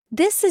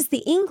This is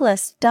the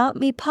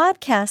English.me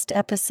podcast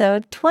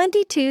episode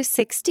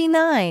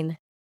 2269.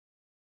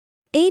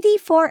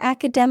 84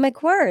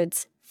 academic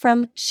words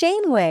from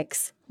Shane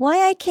Wickes,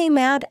 Why I Came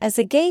Out as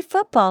a Gay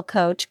Football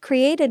Coach,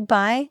 created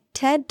by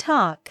TED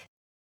Talk.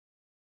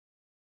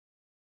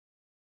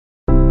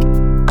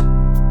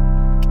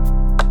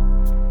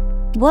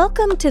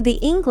 Welcome to the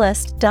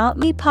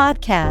English.me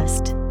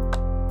podcast.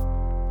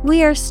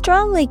 We are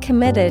strongly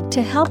committed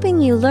to helping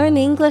you learn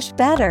English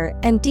better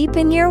and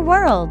deepen your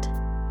world.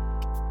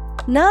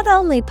 Not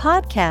only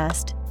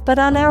podcast, but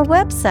on our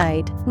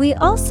website, we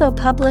also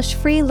publish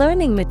free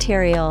learning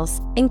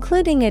materials,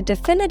 including a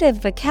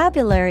definitive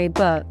vocabulary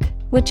book,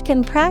 which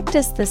can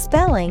practice the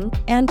spelling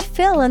and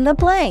fill in the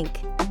blank.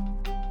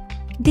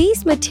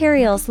 These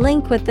materials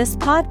link with this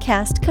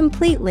podcast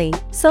completely,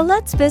 so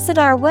let's visit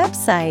our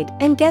website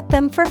and get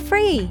them for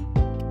free.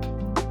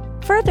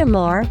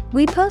 Furthermore,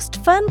 we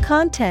post fun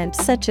content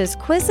such as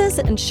quizzes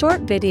and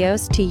short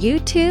videos to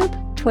YouTube,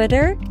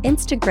 Twitter,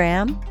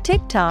 Instagram,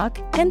 TikTok,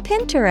 and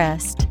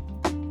Pinterest.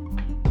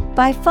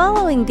 By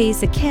following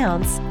these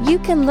accounts, you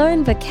can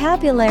learn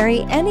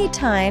vocabulary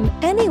anytime,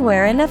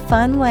 anywhere in a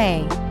fun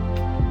way.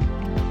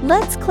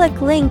 Let's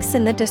click links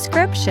in the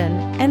description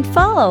and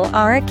follow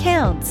our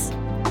accounts.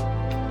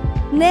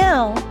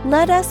 Now,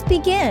 let us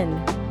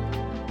begin.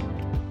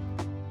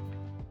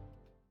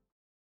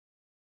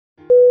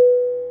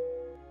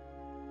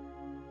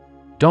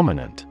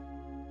 Dominant.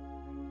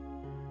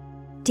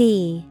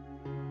 D-O-M-I-N-A-N-T.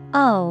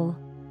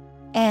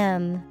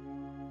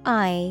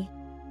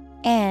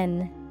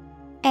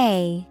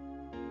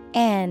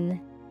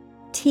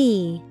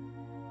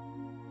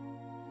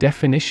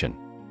 Definition: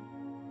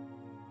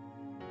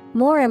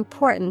 more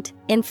important,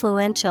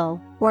 influential,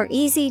 or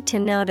easy to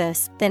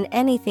notice than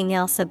anything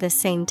else of the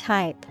same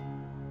type.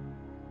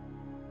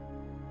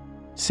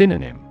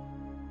 Synonym: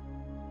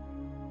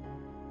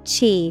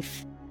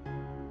 chief,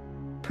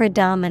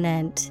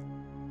 predominant,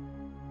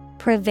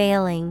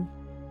 prevailing.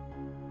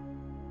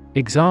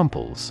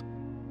 Examples: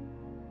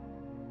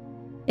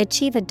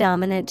 achieve a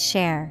dominant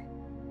share,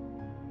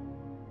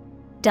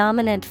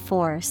 dominant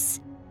force.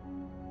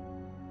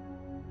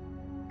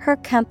 Her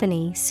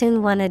company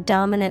soon won a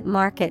dominant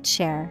market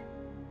share.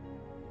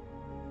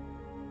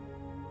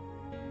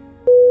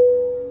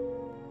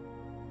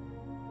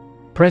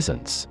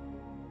 Presence.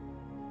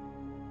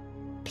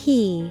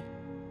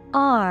 P-R-E-S-E-N-C-E.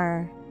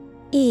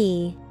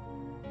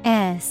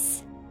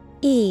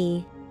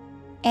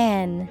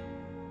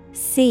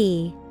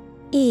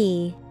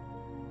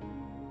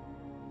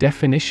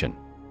 Definition: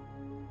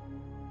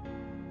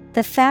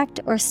 the fact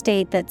or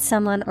state that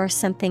someone or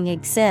something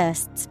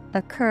exists,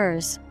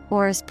 occurs,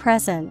 or is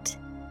present.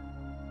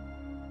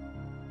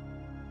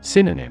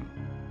 Synonym: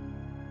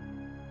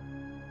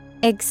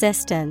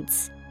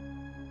 existence,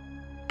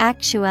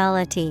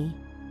 actuality,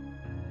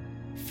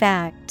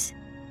 fact.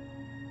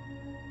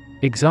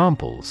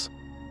 Examples: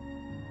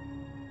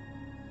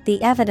 the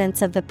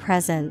evidence of the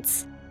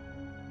presence,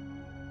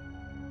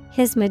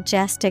 his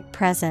majestic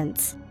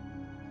presence.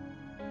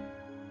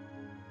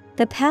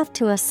 The path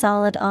to a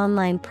solid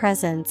online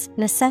presence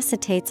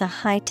necessitates a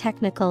high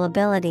technical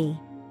ability.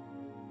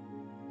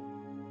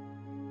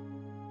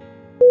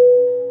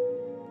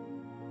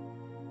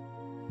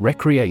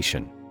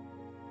 Recreation.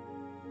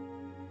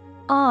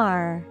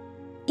 R-E-C-R-E-A-T-I-O-N.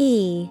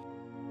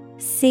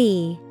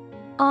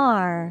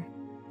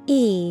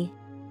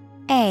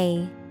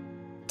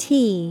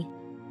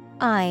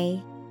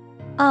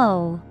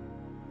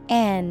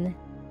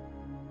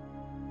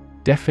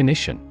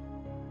 Definition: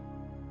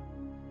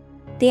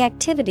 the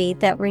activity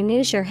that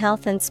renews your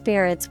health and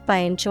spirits by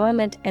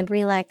enjoyment and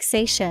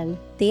relaxation,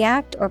 the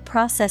act or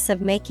process of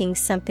making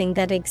something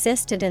that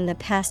existed in the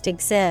past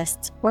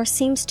exists or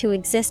seems to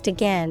exist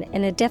again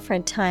in a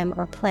different time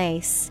or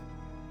place.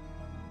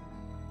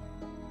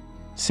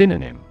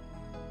 Synonym: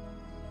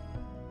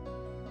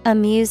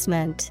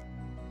 amusement,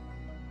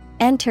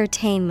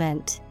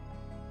 entertainment,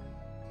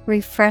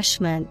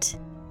 refreshment.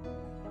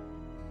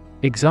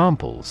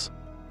 Examples: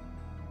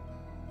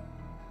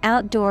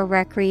 outdoor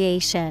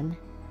recreation,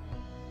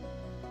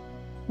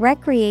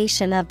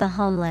 recreation of the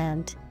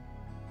homeland.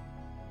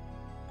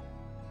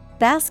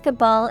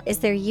 Basketball is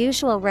their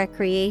usual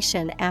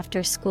recreation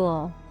after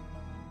school.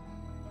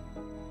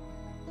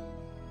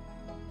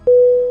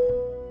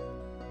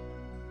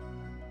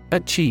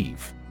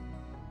 Achieve.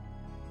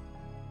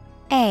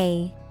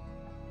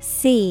 A-C-H-I-E-V-E.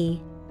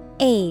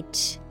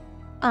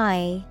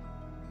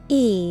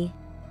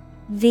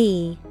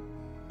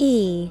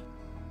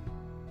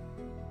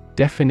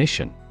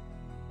 Definition: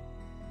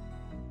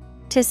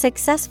 to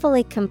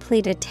successfully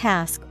complete a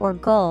task or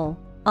goal,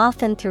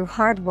 often through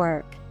hard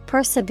work,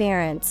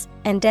 perseverance,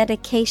 and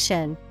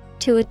dedication,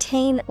 to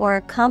attain or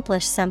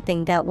accomplish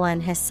something that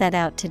one has set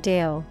out to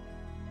do.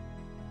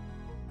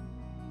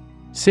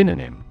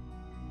 Synonym: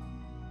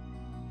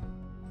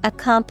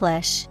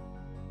 accomplish,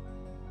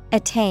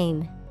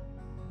 attain,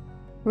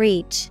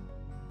 reach.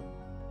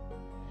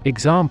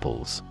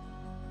 Examples: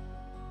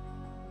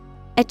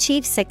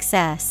 achieve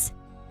success,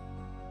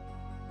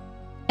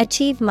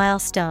 achieve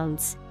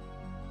milestones.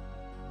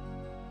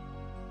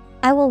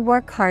 I will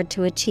work hard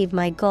to achieve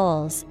my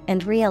goals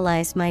and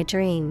realize my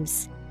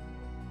dreams.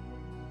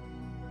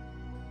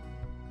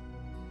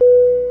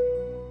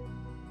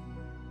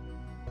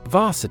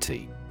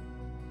 Varsity.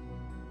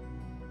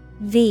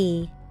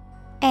 VARSITY.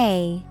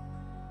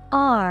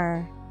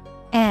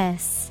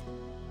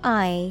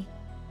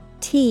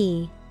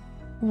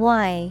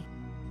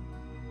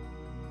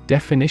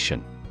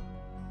 Definition.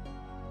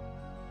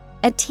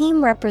 A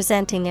team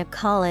representing a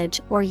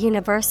college or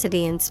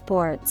university in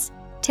sports,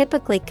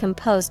 typically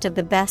composed of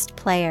the best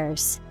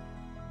players.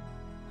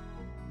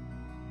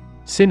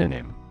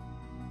 Synonym.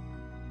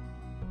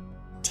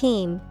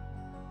 Team,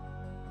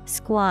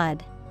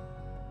 squad,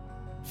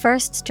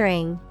 first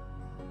string.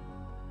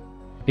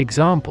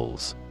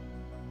 Examples.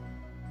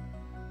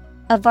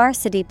 A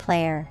varsity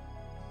player.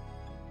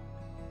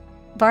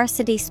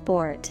 Varsity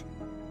sport.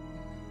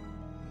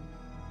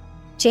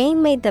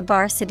 Jane made the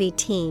varsity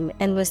team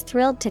and was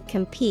thrilled to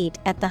compete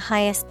at the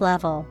highest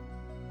level.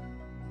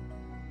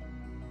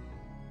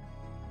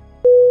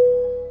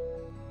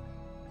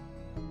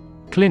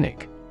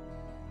 Clinic.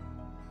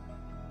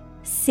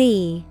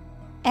 CLINIC.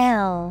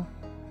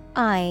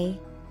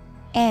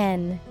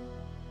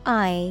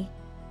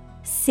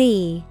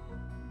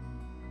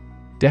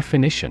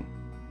 Definition.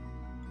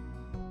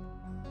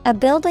 A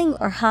building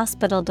or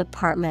hospital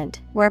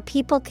department where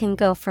people can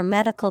go for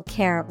medical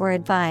care or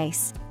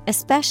advice,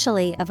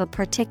 especially of a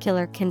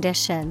particular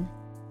condition.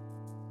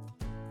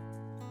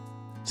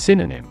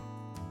 Synonym.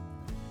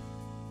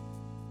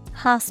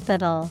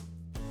 Hospital,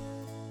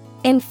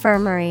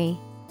 infirmary.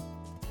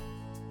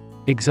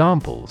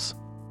 Examples.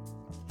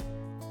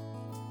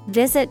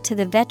 Visit to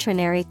the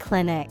veterinary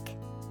clinic.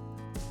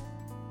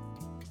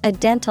 A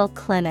dental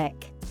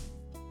clinic.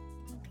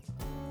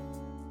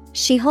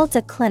 She holds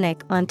a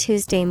clinic on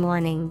Tuesday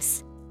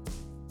mornings.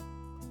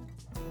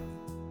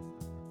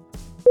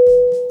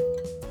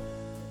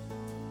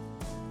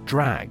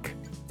 Drag.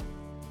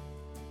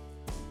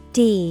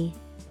 DRAG.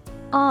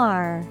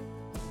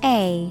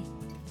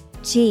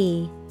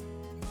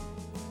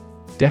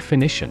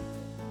 Definition.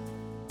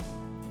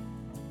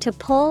 To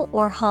pull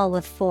or haul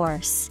with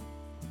force.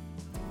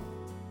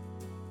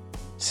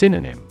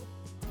 Synonym.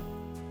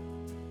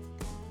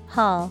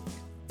 Haul,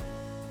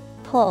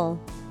 pull,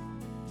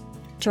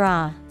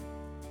 draw.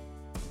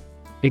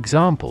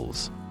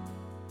 Examples.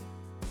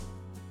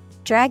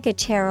 Drag a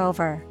chair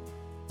over.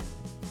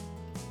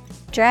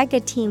 Drag a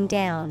team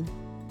down.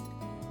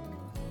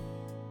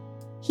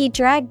 He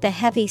dragged the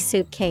heavy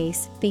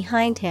suitcase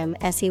behind him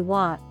as he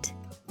walked.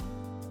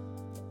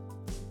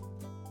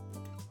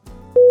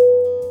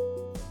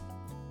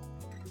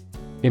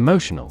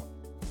 Emotional.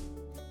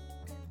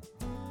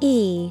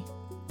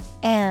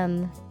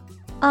 EMOTIONAL.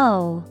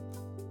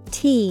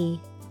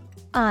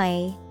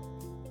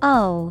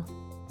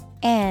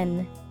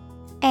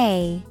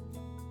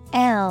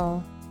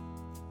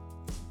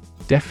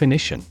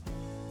 Definition.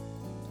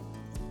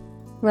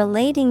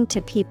 Relating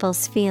to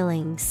people's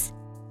feelings.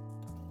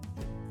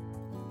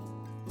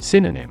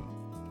 Synonym.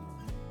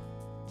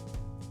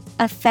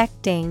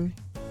 Affecting,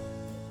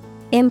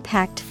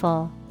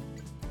 impactful,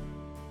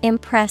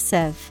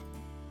 impressive.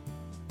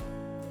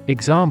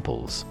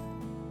 Examples.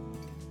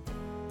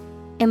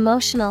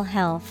 Emotional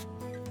health.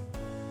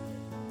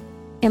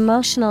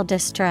 Emotional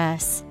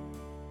distress.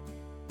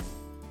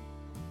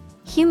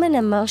 Human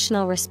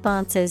emotional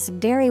responses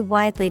vary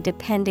widely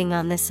depending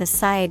on the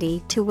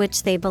society to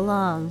which they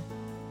belong.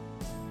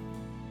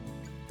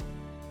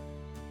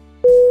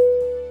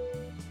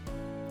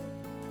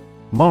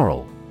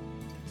 Moral.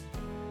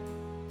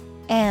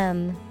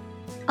 MORAL.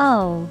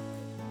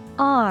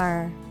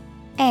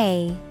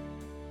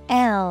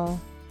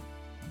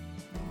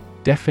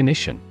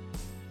 Definition.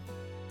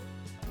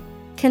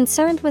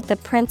 Concerned with the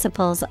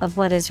principles of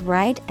what is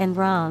right and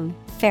wrong,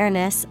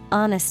 fairness,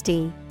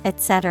 honesty,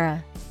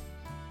 etc.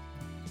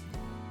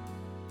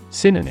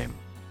 Synonym.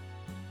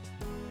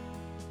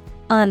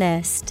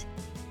 Honest,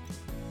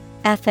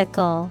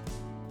 ethical,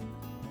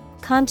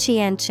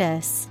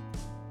 conscientious.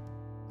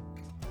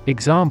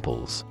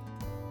 Examples.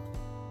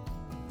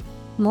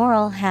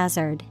 Moral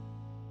hazard.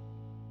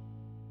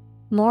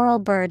 Moral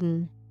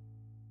burden.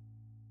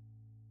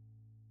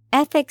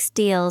 Ethics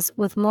deals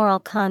with moral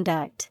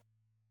conduct.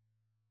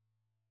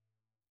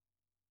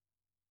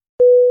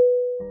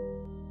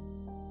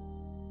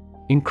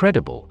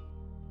 Incredible.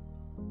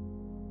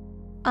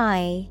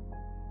 INCREDIBLE.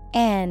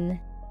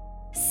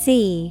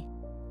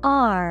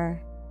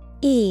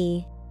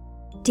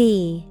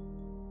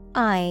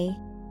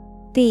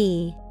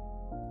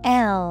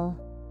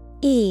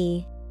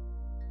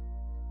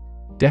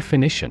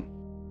 Definition.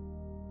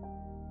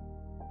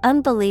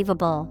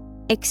 Unbelievable,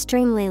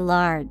 extremely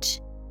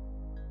large.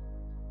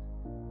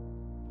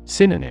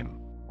 Synonym.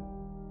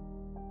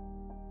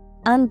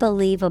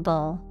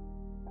 Unbelievable,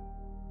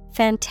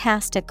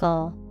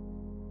 fantastical,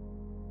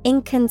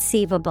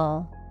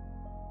 inconceivable.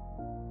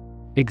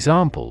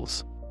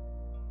 Examples.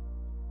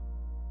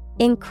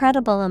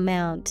 Incredible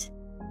amount.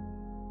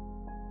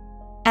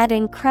 At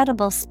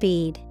incredible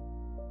speed.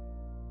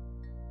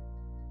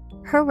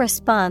 Her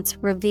response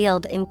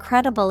revealed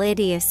incredible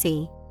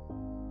idiocy.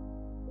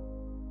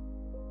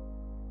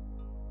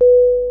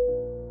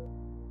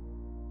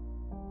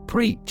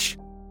 Preach.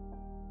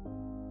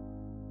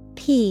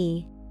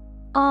 Preach.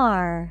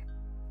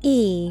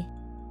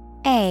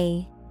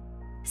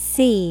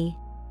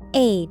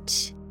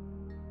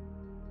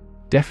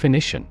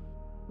 Definition: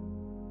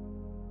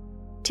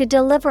 To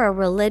deliver a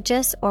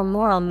religious or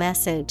moral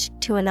message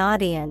to an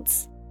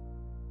audience.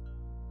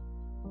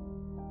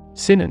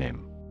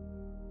 Synonym: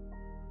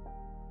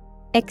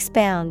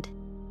 Expound,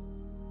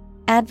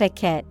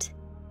 advocate,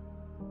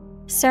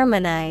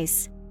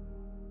 sermonize.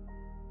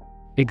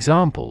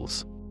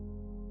 Examples: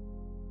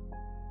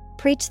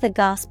 Preach the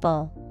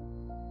gospel.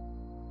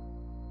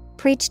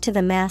 Preach to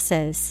the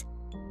masses.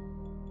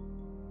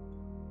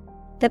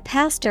 The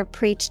pastor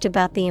preached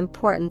about the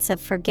importance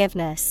of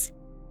forgiveness.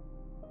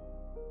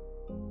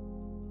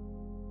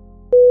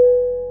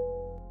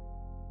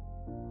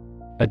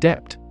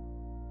 Adept.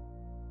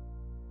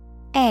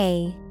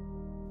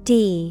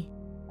 A-D-E-P-T.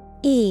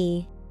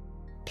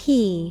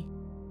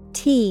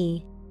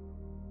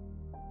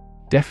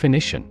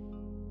 Definition: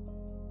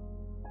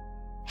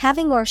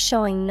 Having or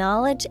showing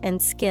knowledge and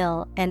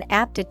skill and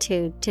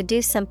aptitude to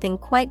do something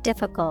quite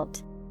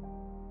difficult.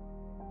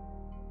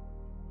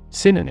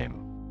 Synonym: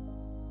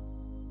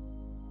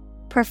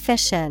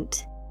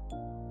 Proficient,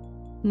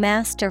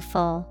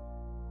 masterful,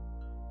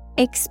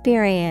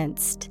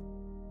 experienced.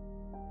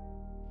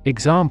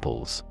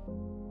 Examples: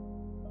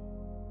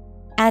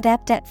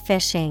 Adept at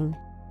fishing.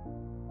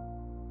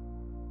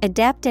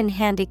 Adept in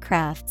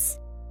handicrafts.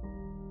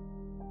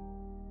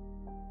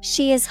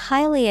 She is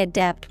highly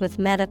adept with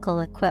medical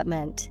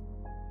equipment.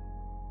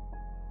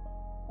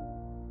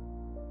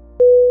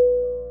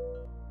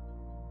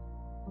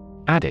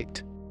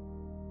 Addict.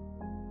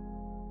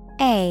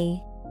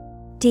 A-D-D-I-C-T.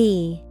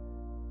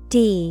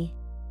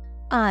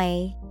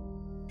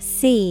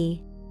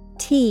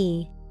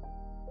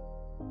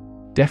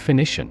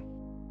 Definition: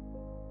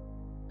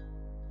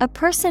 A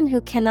person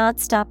who cannot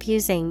stop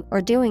using or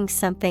doing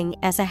something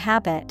as a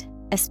habit,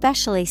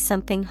 especially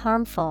something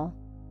harmful.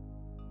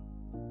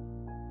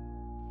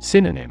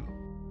 Synonym: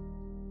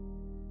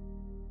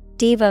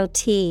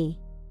 Devotee,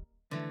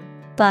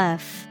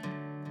 buff,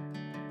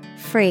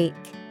 freak.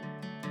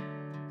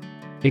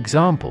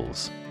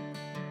 Examples: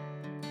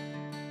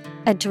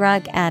 A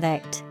drug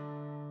addict.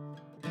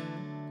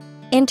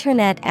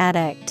 Internet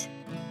addict.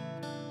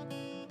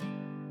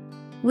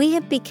 We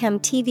have become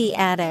TV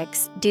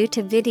addicts due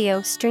to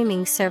video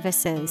streaming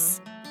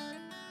services.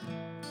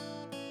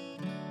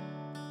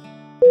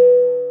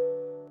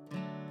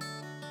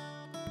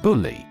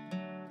 Bully.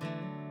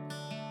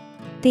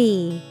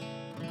 B-U-L-L-Y.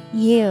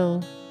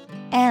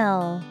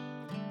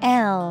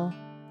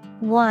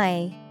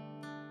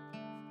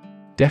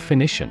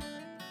 Definition: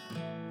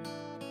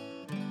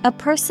 A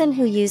person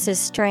who uses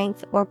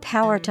strength or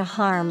power to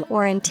harm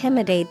or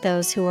intimidate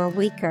those who are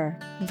weaker.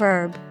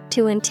 Verb,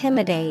 to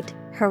intimidate,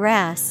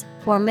 harass,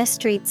 or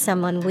mistreat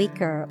someone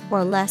weaker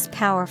or less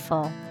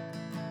powerful.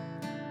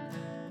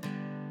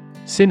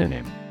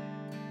 Synonym: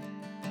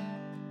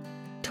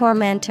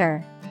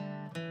 Tormentor,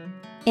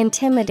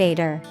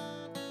 intimidator,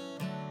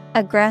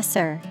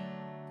 aggressor.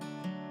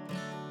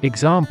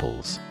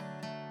 Examples: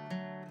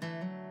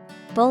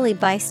 Bully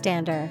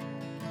bystander.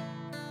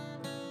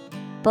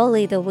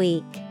 Bully the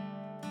weak.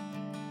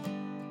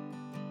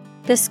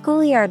 The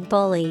schoolyard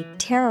bully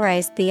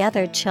terrorized the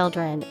other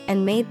children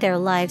and made their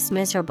lives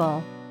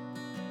miserable.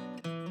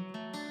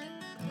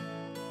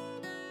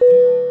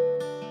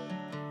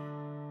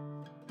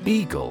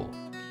 Eagle.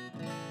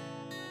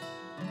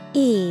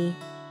 E-A-G-L-E.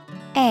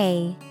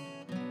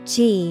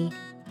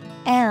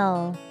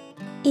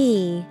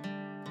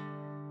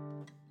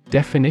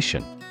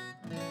 Definition: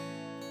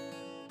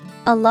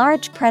 A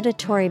large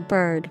predatory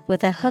bird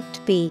with a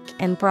hooked beak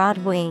and broad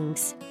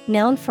wings,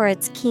 known for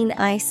its keen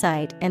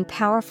eyesight and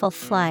powerful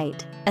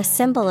flight, a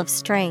symbol of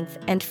strength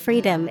and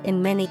freedom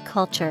in many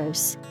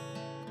cultures.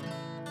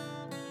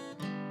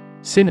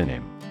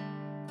 Synonym: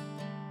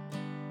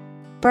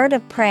 Bird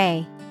of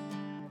prey,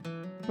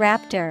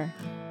 raptor.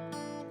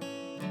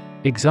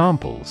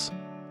 Examples: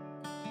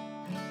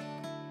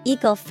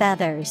 Eagle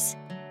feathers,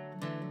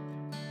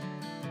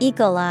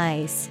 eagle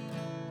eyes.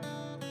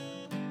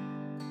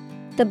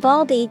 The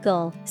bald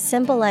eagle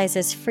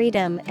symbolizes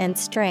freedom and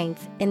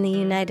strength in the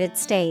United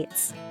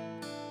States.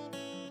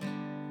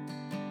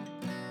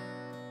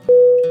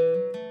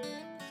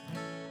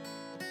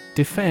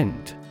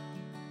 Defend.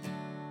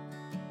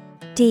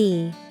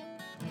 D-E-F-E-N-D.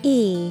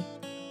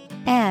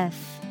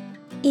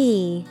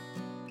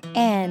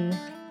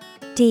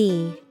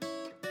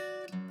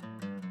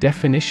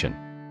 Definition: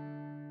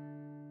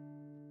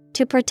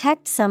 To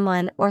protect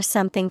someone or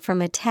something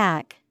from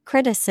attack,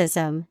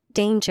 criticism,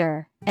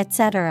 danger,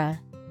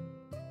 etc.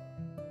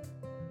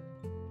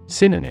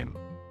 Synonym: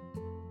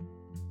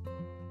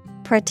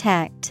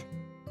 Protect,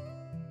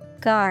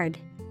 guard,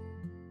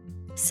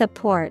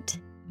 support.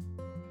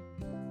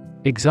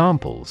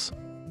 Examples: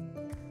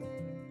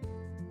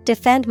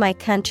 Defend my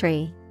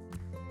country.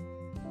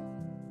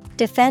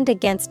 Defend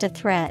against a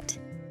threat.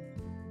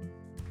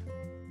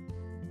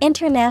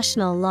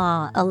 International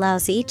law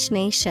allows each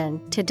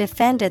nation to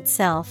defend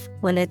itself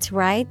when its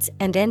rights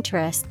and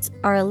interests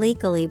are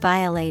illegally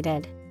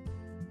violated.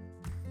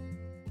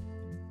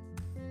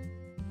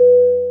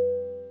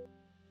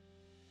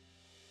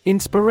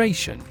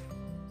 Inspiration.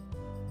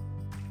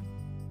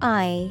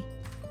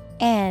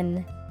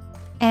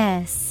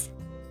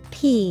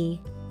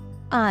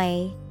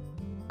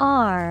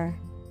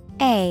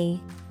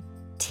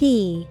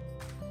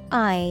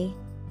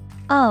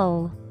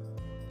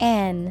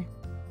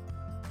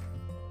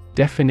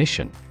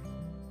 Definition.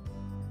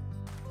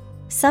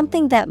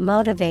 Something that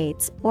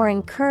motivates or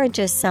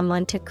encourages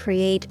someone to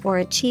create or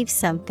achieve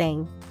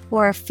something,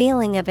 or a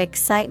feeling of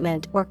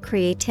excitement or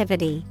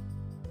creativity.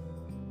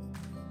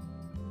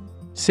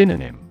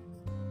 Synonym.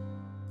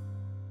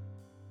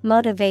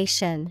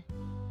 Motivation,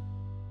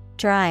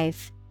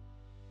 drive,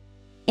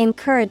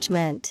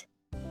 encouragement.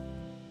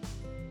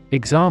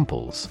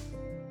 Examples.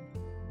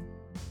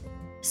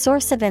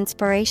 Source of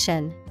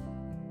inspiration.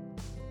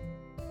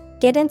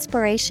 Get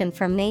inspiration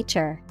from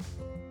nature.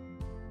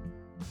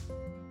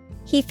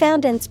 He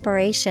found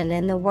inspiration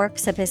in the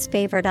works of his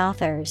favorite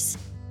authors.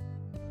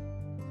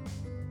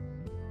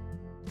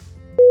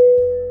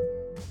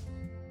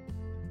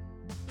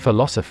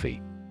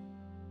 Philosophy.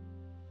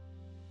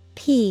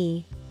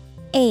 PHILOSOPHY.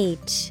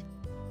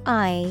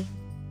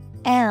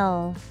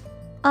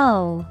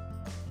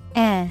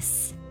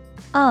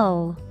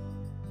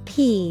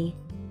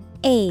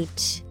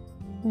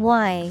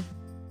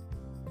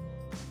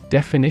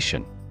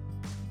 Definition.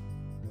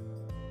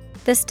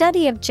 The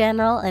study of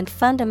general and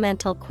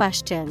fundamental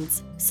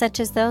questions,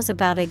 such as those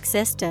about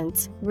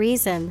existence,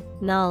 reason,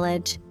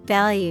 knowledge,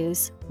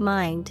 values,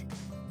 mind.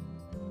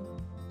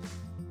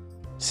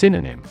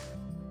 Synonym.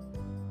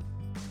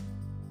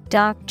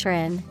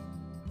 Doctrine,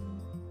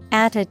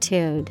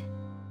 attitude,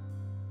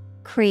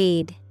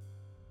 creed.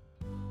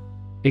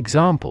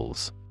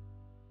 Examples.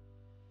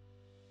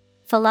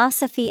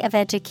 Philosophy of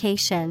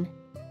education.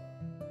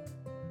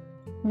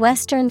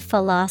 Western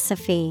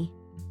philosophy.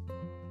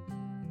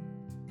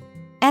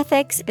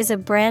 Ethics is a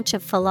branch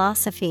of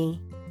philosophy.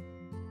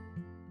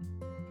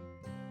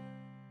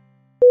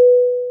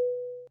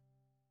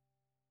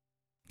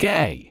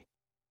 Gay.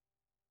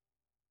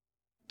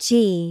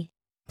 Gay.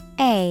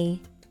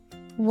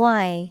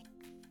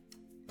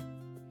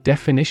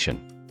 Definition.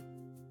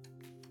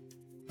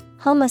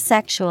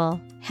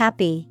 Homosexual,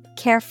 happy,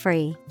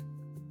 carefree.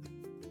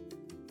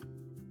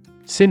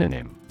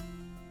 Synonym.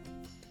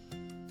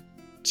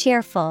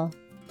 Cheerful,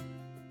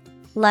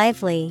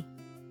 lively,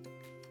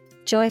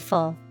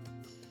 joyful.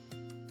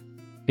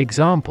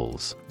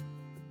 Examples.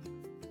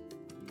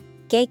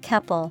 Gay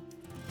couple.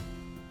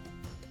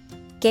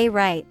 Gay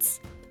rights.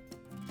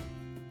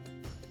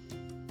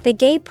 The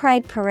Gay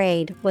Pride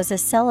Parade was a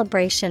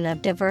celebration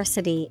of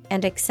diversity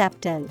and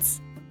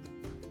acceptance.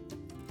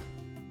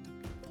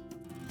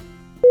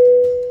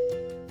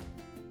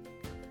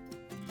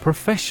 Professional.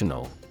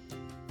 Professional.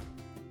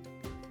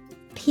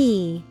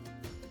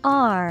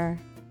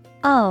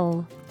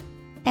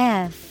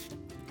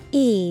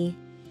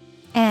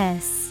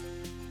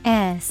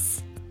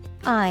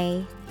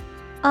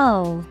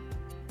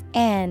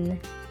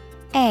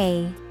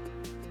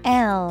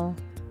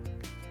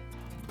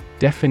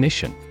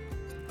 Definition.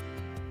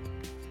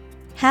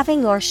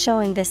 Having or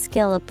showing the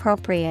skill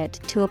appropriate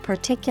to a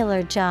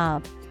particular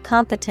job,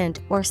 competent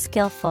or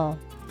skillful.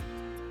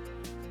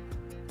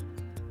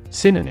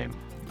 Synonym.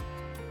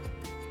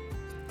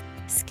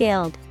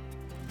 Skilled,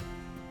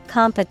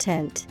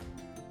 competent,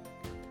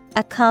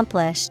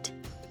 accomplished.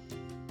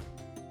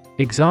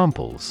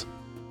 Examples.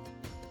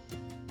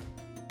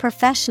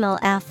 Professional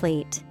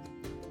athlete.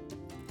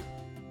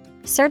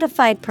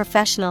 Certified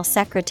professional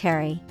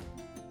secretary.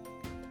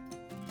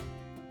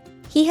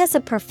 He has a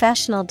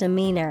professional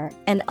demeanor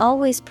and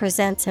always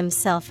presents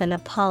himself in a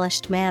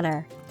polished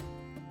manner.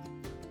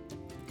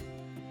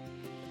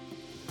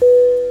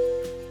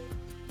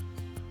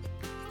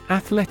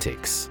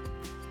 Athletics.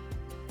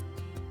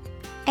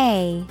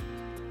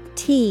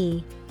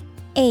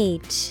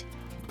 ATHLETICS.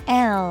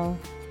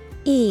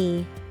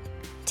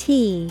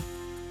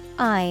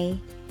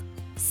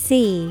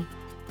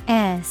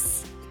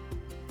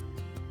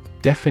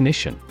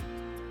 Definition.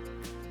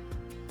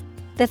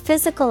 The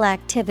physical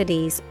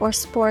activities or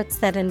sports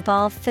that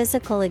involve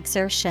physical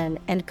exertion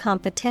and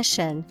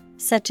competition,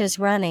 such as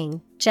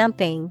running,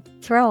 jumping,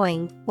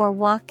 throwing, or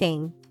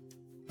walking.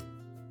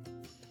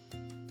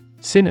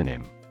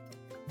 Synonym.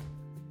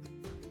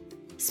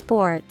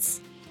 Sports,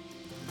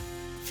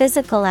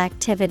 physical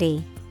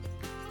activity,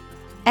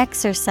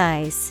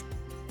 exercise.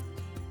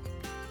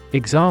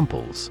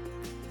 Examples.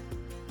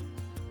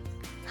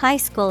 High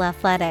school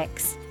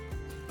athletics.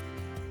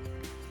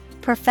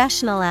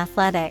 Professional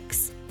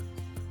athletics.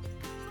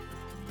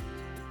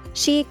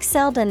 She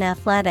excelled in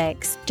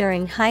athletics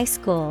during high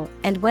school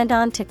and went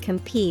on to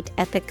compete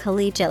at the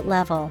collegiate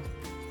level.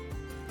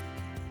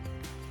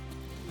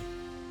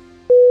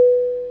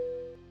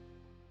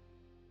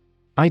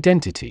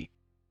 Identity.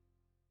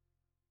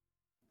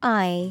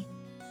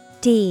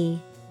 IDENTITY.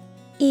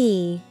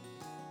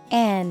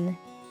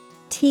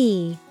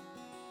 T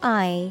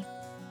I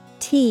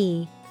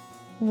T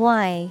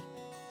Y.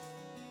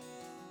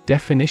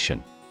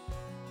 Definition: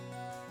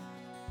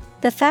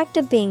 The fact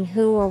of being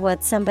who or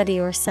what somebody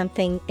or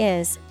something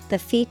is, the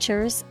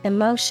features,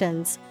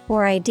 emotions,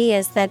 or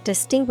ideas that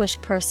distinguish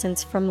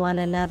persons from one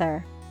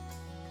another.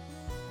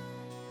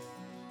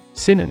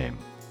 Synonym: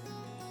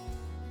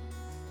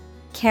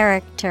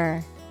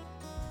 Character,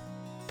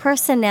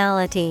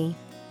 personality,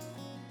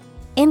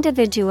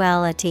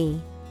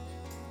 individuality.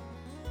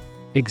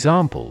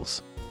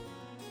 Examples: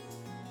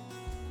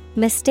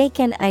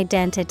 Mistaken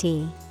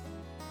identity.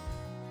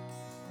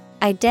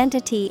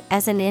 Identity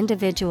as an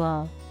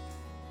individual.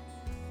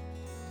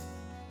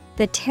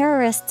 The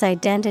terrorist's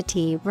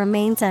identity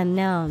remains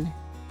unknown.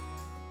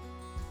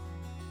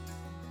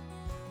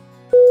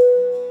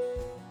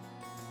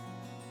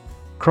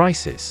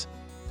 Crisis.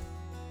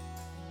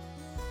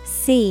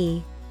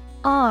 C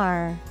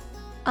R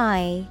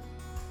I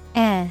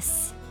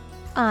S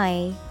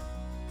I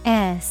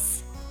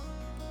S.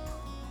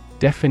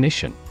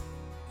 Definition: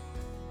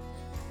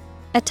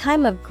 A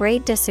time of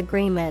great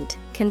disagreement,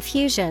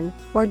 confusion,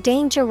 or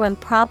danger when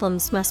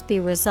problems must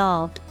be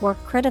resolved or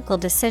critical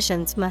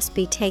decisions must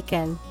be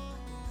taken.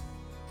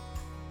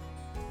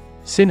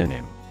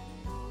 Synonym: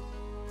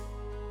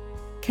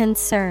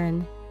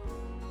 Concern,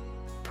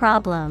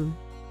 problem,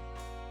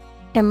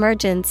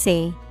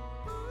 emergency.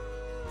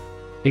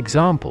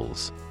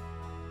 Examples: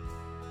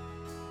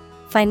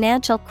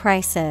 Financial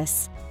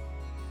crisis.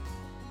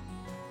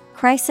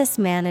 Crisis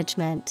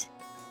management.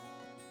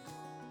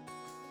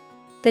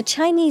 The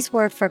Chinese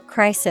word for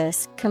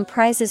crisis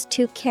comprises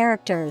two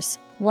characters,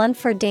 one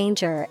for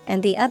danger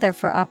and the other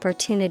for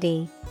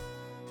opportunity.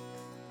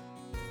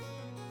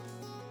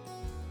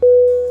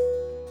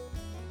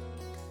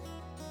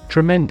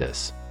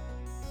 Tremendous.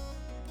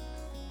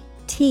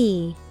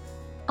 T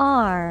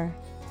R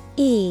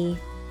E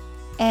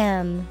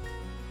M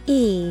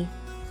E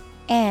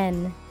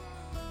N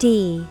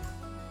D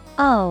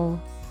O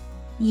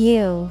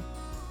U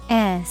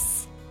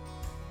S.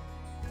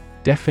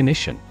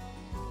 Definition: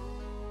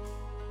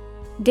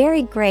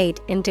 Very great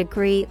in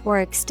degree or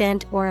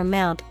extent or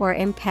amount or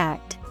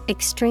impact,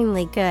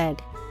 extremely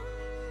good.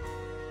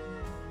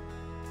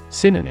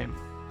 Synonym: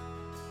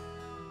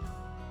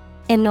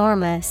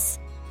 Enormous,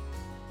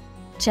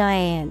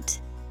 giant,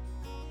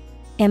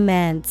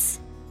 immense.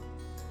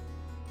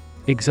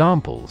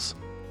 Examples: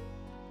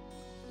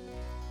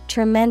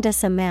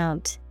 Tremendous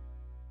amount.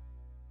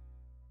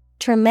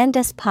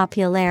 Tremendous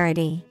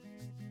popularity.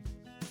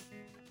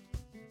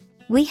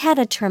 We had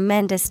a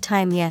tremendous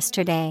time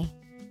yesterday.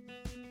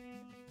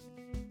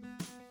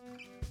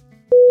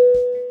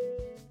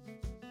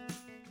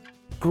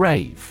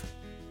 Grave.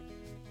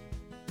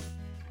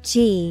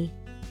 G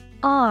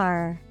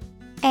R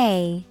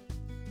A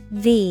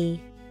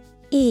V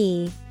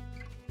E.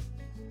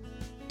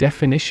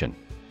 Definition: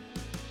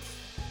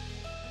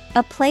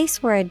 A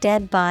place where a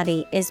dead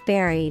body is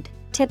buried,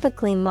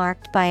 typically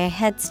marked by a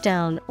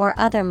headstone or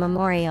other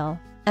memorial.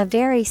 A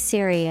very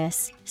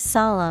serious,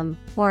 solemn,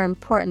 or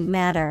important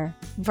matter.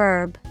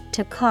 Verb,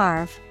 to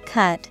carve,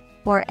 cut,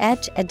 or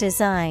etch a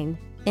design,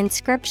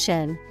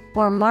 inscription,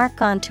 or mark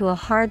onto a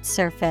hard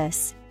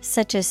surface,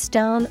 such as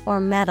stone or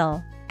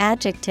metal.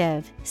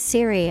 Adjective,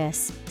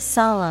 serious,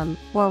 solemn,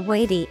 or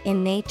weighty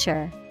in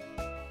nature.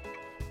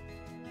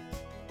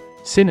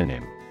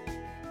 Synonym: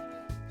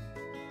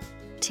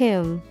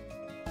 Tomb,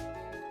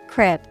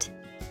 crypt,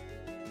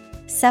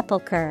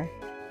 sepulchre.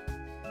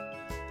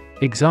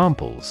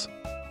 Examples: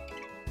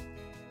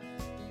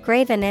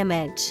 Graven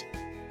image.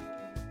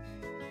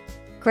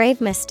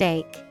 Grave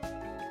mistake.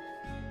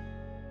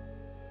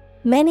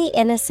 Many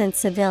innocent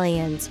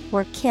civilians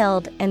were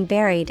killed and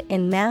buried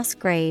in mass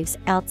graves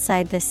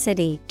outside the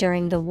city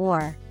during the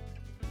war.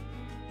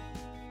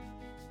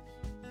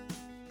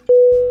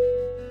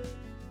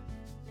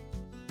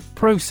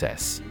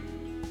 Process.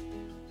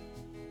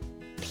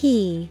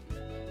 P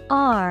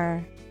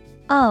R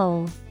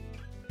O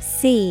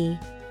C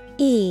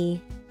E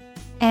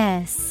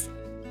S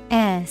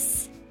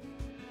S.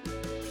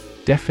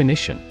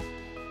 Definition: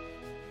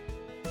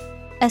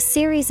 A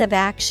series of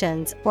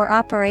actions or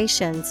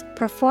operations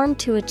performed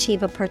to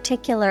achieve a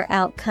particular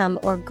outcome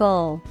or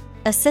goal.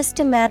 A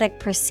systematic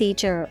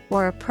procedure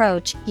or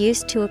approach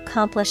used to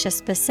accomplish a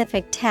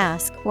specific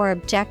task or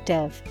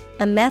objective.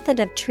 A method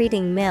of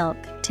treating milk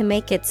to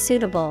make it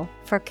suitable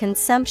for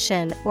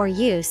consumption or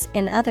use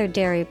in other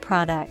dairy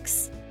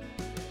products.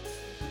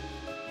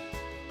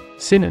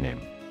 Synonym: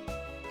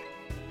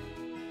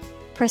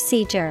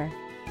 Procedure,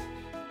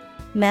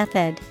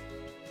 method,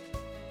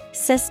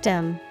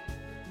 system.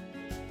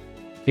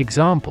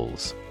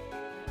 Examples: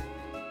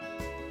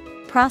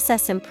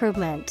 Process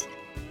improvement.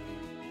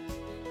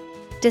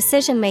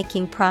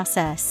 Decision-making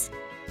process.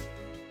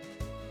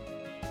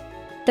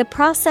 The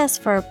process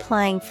for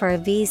applying for a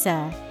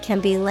visa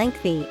can be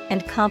lengthy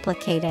and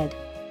complicated.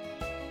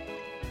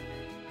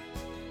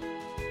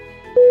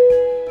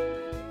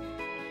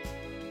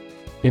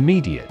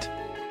 Immediate.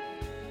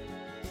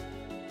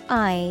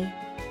 I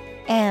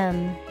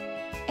M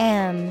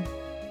M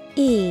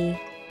E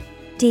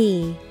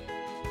D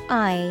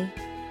I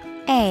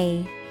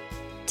A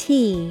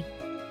T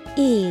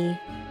E.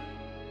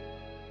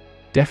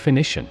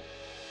 Definition: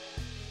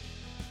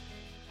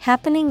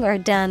 happening or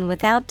done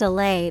without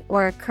delay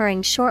or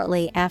occurring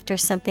shortly after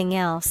something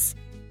else.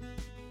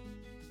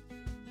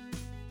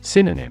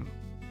 Synonym: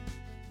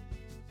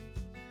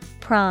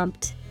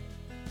 Prompt,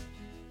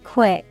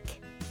 quick,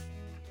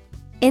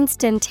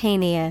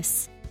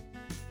 instantaneous.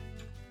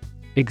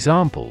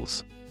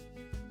 Examples: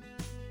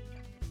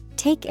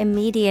 take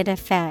immediate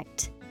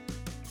effect.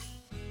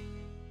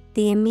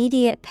 The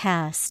immediate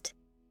past.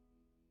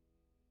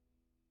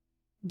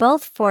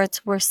 Both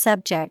forts were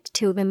subject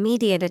to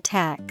immediate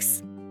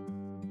attacks.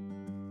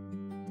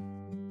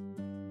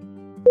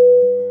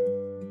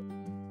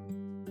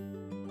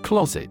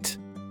 Closet.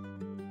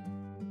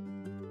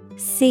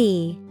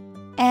 C-L-O-S-E-T.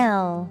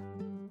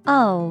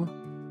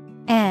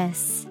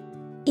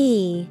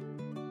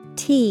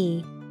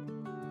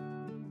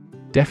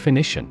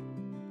 Definition: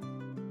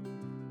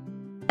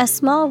 a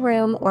small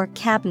room or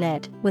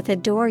cabinet with a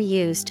door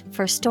used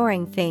for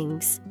storing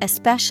things,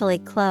 especially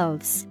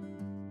clothes.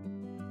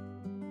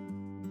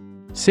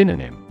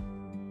 Synonym: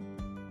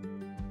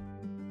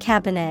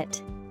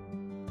 cabinet,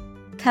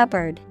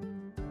 cupboard,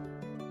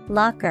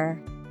 locker.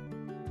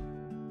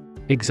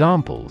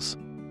 Examples: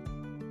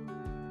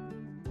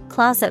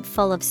 closet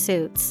full of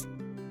suits.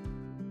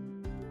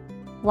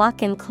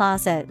 Walk-in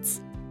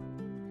closets.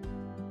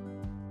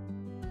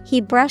 He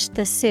brushed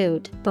the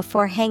suit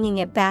before hanging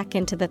it back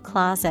into the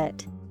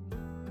closet.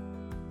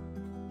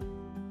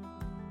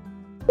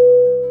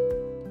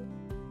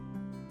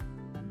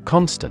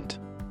 Constant.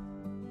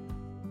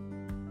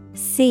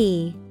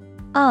 C-O-N-S-T-A-N-T.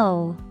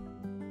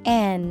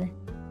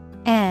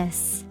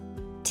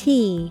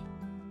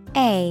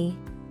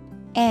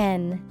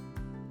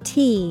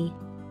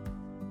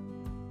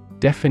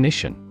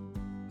 Definition: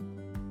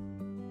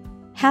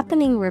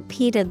 happening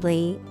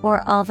repeatedly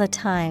or all the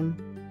time.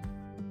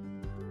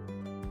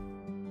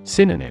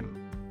 Synonym: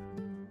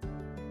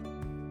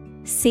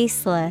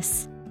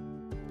 ceaseless,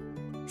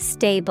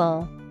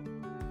 stable,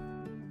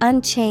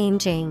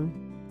 unchanging.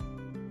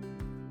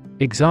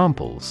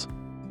 Examples: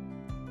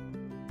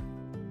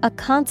 a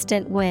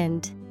constant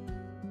wind.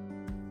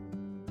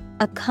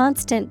 A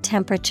constant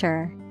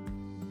temperature.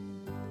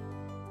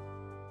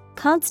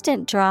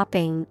 Constant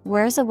dropping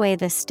wears away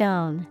the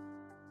stone.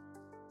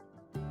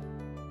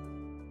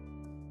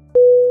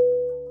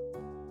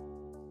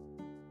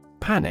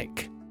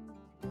 Panic.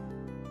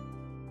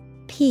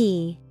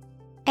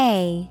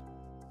 P-A-N-I-C.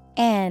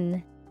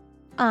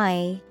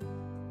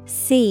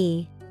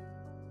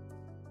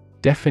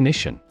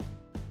 Definition: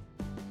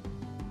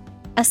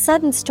 a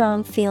sudden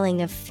strong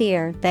feeling of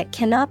fear that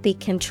cannot be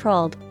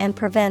controlled and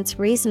prevents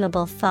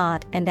reasonable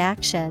thought and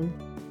action.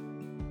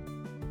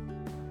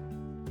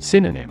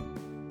 Synonym: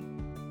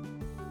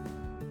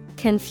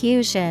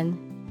 confusion,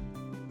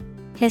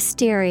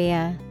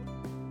 hysteria,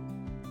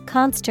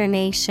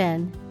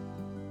 consternation.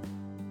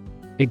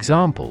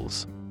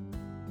 Examples: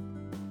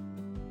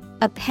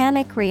 a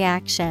panic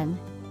reaction.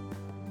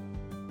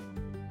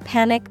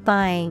 Panic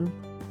buying.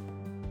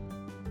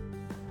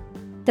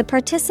 The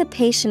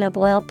participation of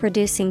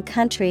oil-producing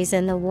countries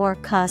in the war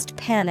caused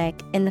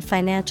panic in the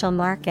financial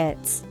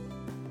markets.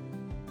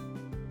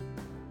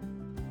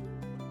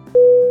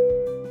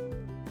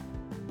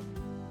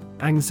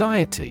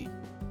 Anxiety.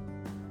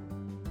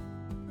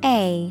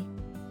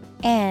 A-N-X-I-E-T-Y.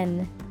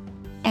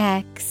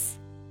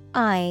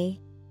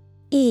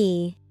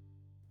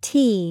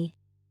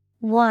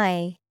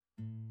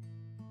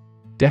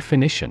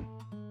 Definition: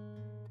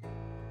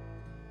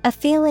 a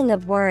feeling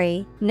of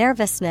worry,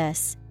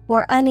 nervousness,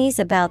 or unease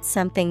about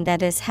something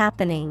that is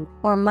happening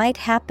or might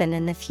happen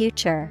in the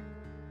future.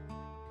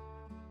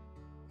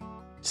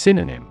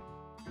 Synonym: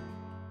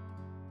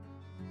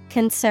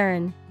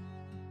 concern,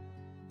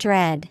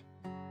 dread,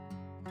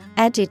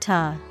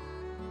 agita.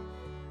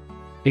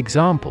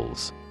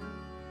 Examples: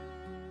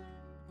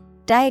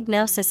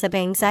 diagnosis of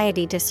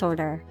anxiety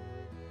disorder.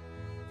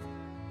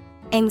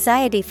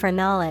 Anxiety for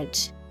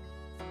knowledge.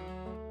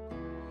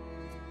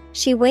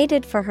 She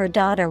waited for her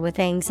daughter with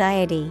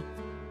anxiety.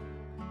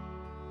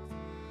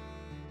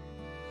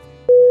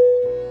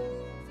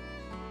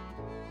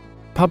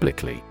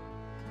 Publicly.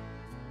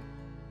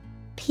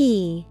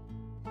 P-U-B-L-I-C-L-Y.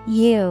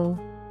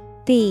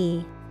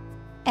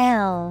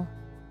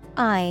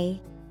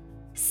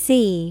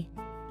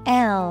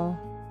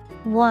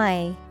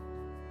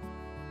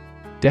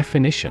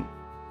 Definition: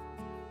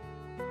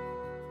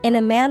 in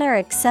a manner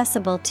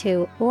accessible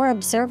to or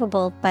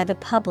observable by the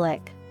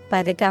public,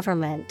 by the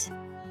government.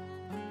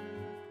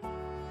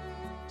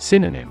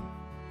 Synonym: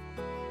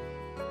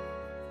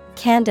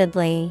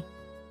 candidly,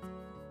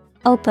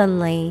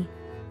 openly,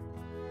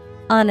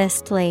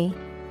 honestly.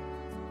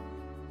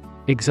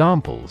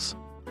 Examples: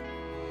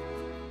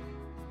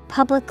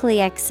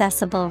 publicly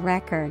accessible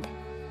record.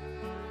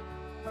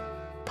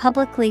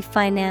 Publicly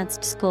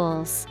financed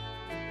schools.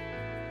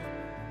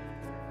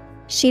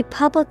 She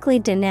publicly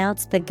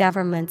denounced the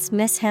government's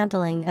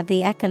mishandling of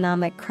the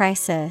economic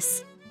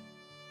crisis.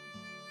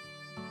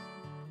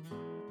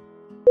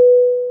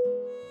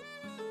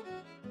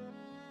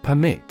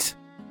 Permit.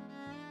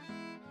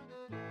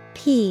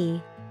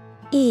 P-E-R-M-I-T.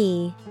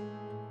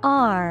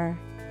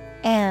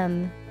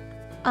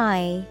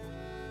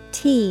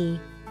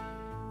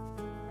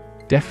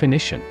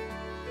 Definition: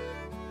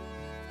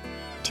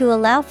 To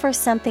allow for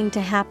something to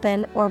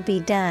happen or be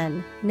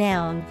done.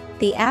 Noun,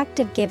 the act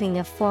of giving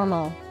a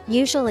formal,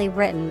 usually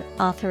written,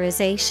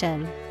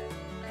 authorization.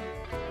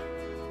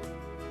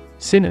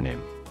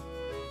 Synonym: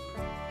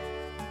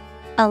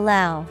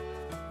 Allow,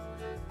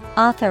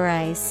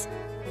 authorize,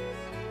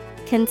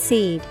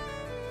 concede.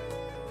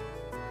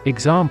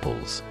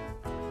 Examples: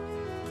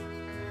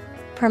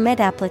 Permit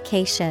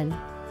application,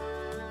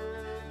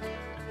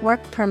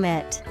 work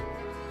permit.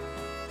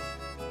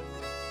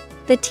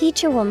 The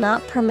teacher will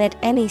not permit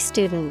any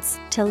students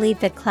to leave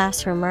the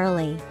classroom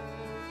early.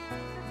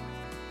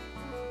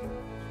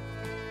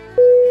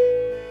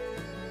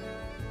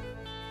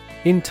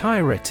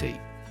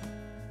 Entirety.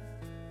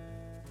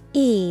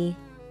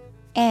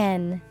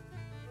 E-N-T-I-R-E-T-Y.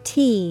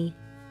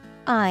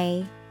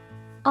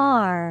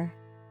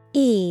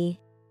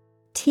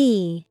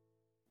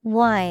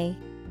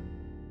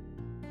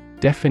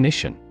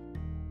 Definition: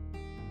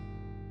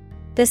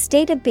 The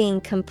state of being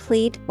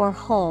complete or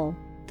whole,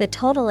 the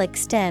total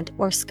extent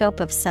or scope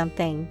of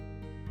something.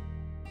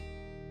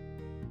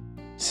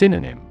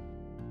 Synonym: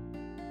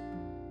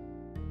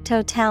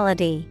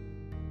 Totality,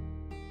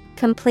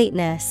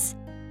 completeness,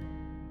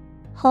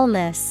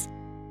 wholeness.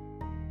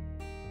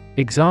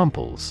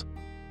 Examples: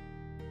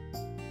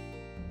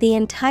 The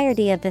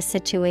entirety of the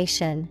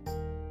situation,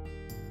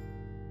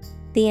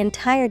 the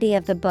entirety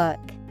of the book.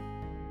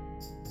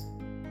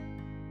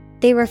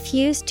 They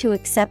refused to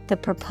accept the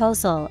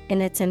proposal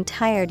in its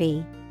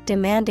entirety,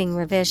 demanding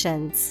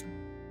revisions.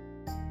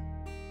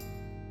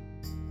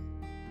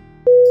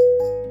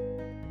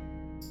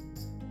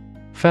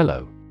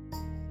 Fellow.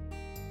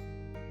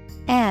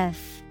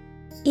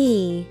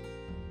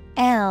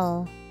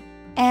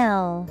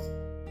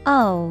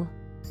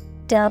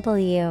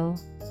 F-E-L-L-O-W.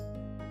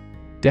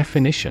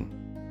 Definition: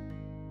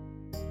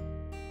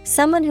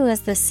 Someone who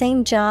has the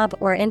same job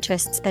or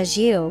interests as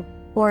you,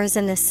 or is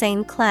in the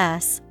same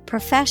class,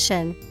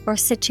 profession, or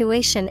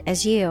situation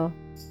as you.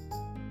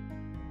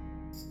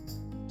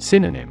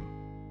 Synonym: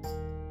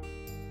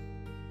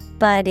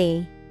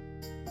 Buddy,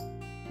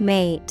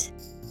 mate,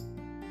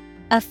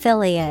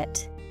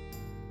 affiliate.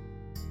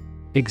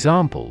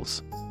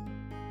 Examples: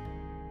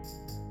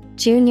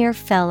 Junior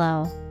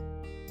fellow,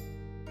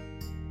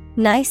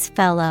 nice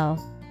fellow.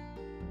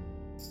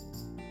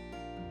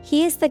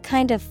 He is the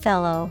kind of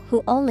fellow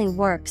who only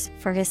works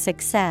for his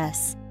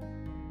success.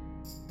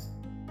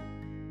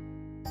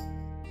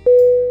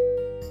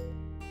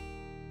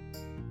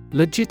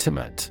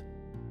 Legitimate.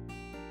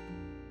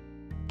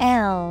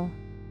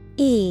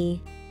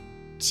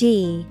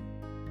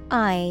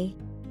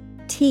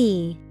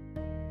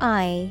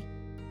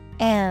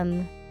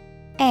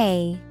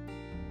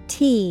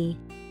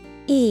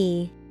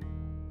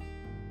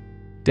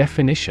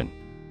 Definition: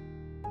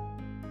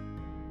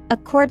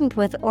 Accordant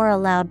with or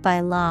allowed by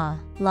law,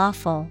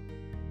 lawful.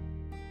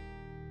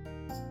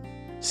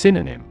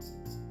 Synonym: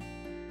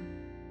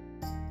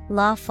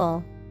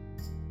 Lawful,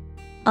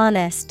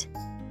 honest,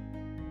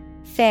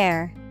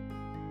 fair.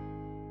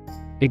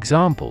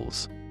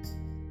 Examples: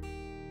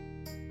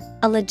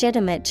 A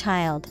legitimate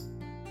child.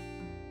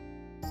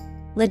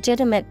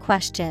 Legitimate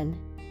question.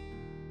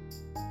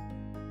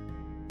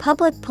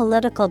 Public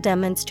political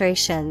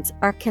demonstrations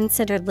are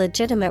considered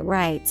legitimate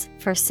rights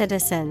for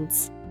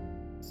citizens.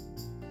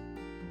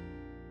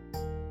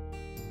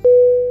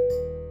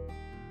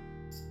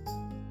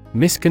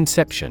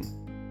 Misconception.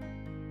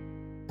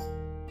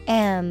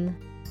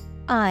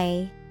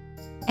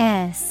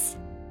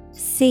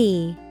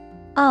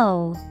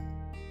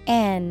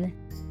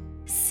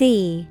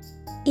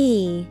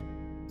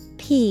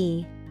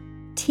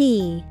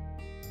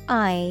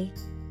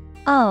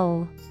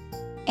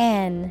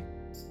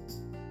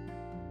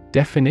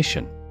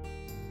 Definition: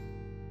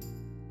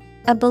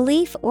 A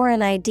belief or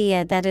an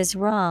idea that is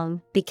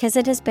wrong because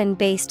it has been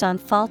based on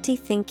faulty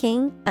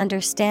thinking,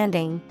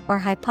 understanding, or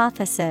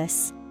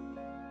hypothesis.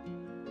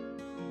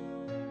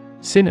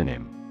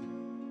 Synonym: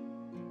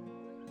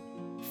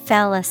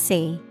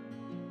 Fallacy,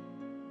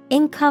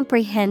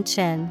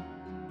 incomprehension,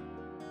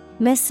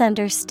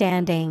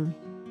 misunderstanding.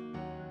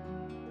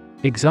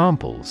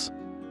 Examples: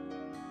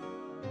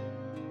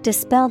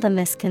 Dispel the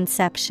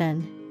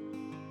misconception.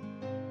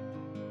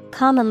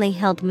 Commonly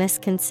held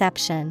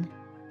misconception.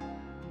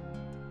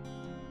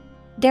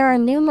 There are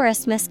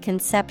numerous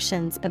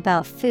misconceptions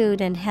about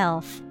food and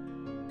health.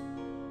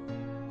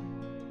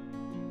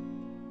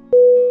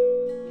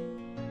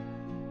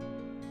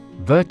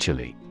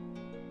 Virtually.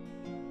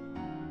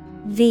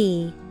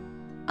 V-I-R-T-U-A-L-L-Y.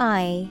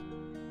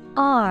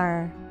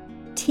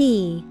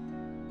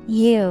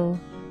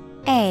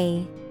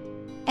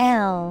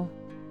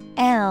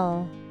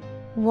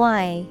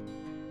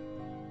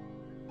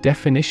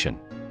 Definition: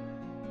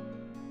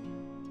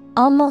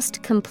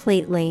 Almost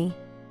completely.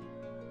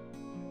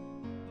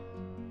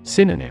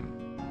 Synonym: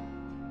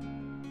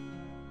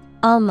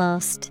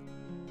 Almost,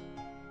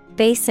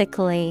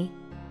 basically,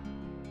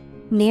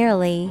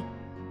 nearly.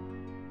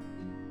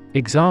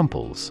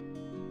 Examples: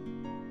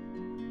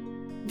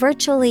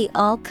 Virtually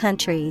all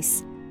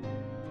countries.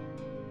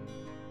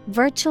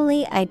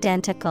 Virtually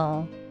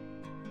identical.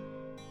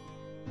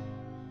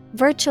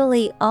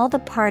 Virtually all the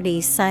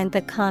parties signed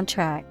the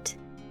contract.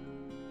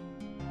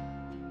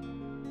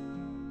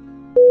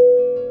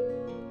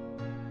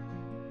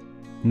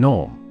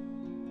 Norm.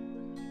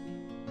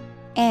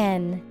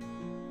 N-O-R-M.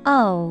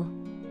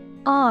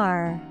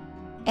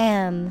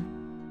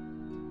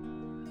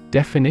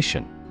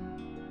 Definition: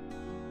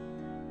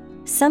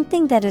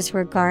 Something that is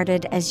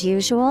regarded as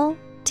usual,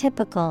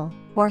 typical,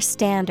 or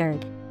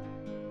standard.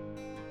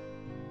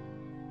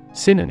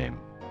 Synonym: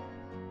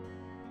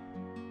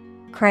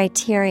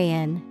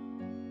 Criterion,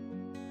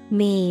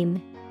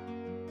 mean,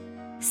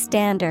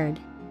 standard.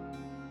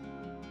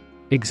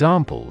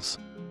 Examples: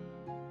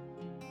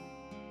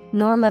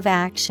 Norm of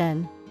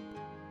action.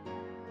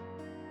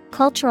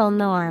 Cultural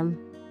norm.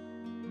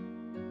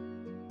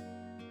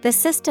 The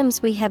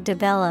systems we have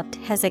developed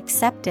has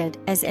accepted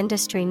as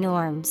industry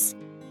norms.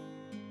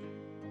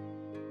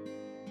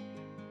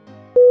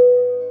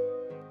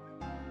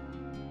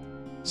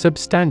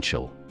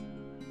 Substantial.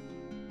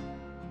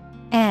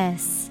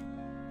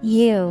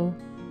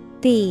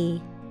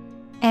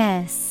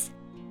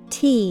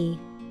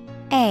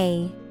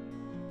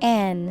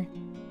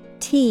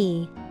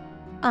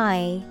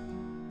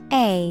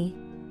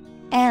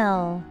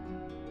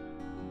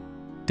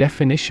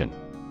 Definition: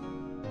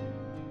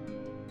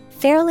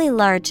 Fairly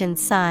large in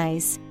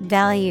size,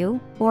 value,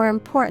 or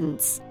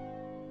importance.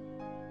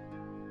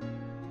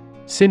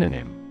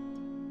 Synonym: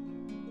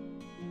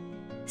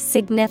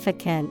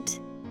 Significant,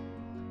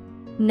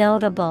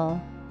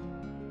 notable,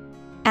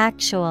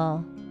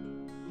 actual.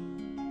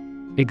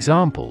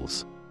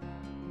 Examples: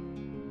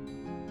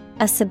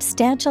 A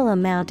substantial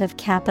amount of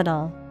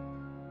capital.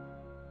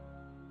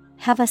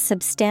 Have a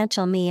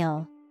substantial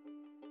meal.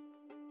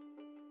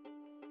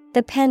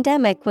 The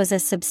pandemic was a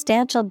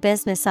substantial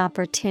business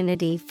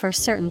opportunity for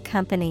certain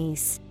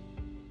companies.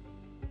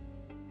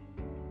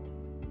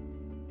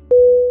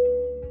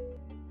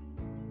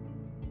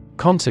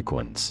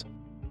 Consequence.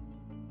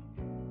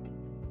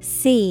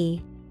 C-O-N-S-E-Q-U-E-N-C-E.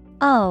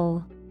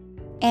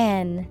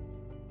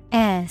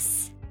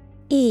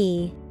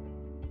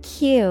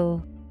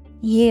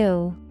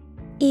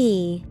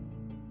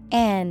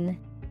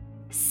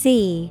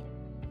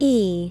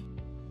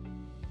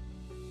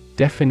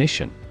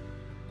 Definition: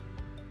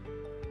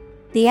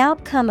 The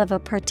outcome of a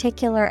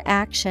particular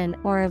action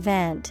or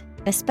event,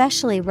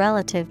 especially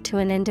relative to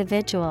an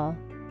individual.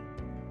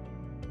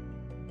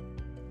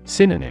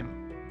 Synonym: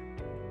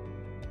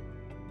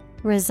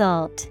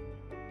 Result,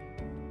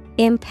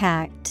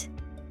 impact,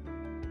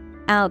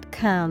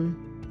 outcome.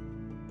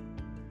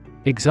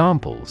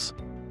 Examples: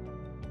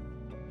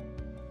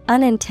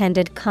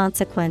 Unintended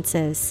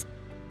consequences.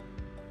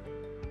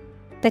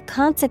 The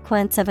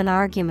consequence of an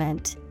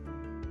argument.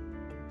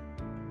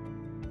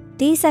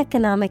 These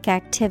economic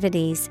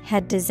activities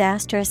had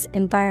disastrous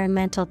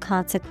environmental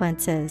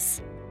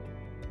consequences.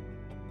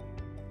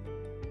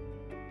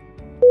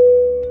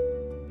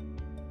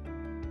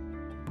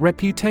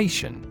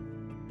 Reputation.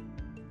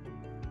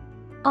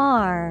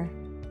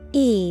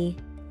 R-E-P-U-T-A-T-I-O-N.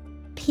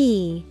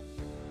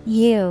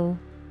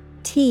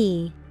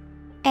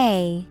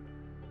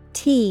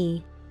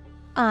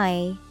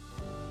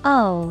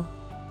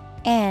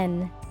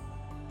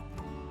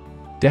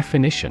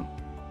 Definition: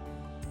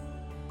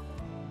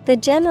 The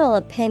general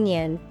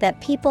opinion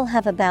that people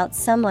have about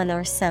someone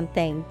or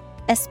something,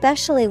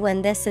 especially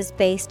when this is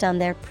based on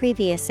their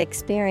previous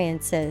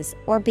experiences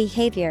or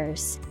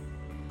behaviors.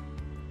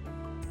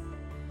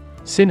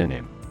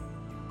 Synonym: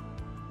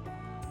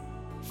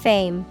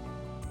 Fame,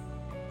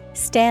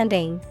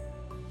 standing,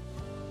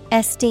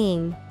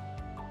 esteem.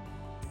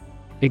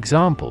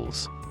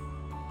 Examples: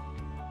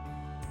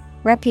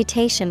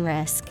 Reputation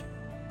risk.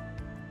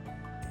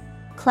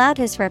 Cloud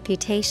his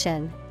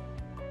reputation.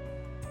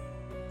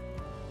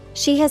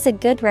 She has a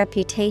good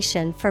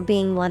reputation for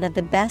being one of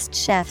the best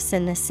chefs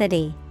in the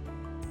city.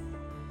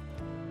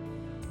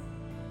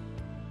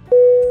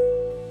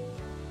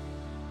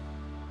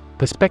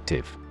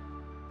 Perspective.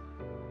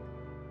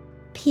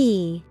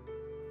 P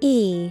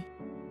E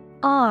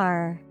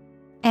R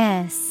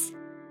S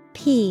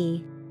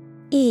P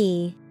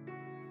E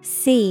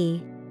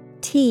C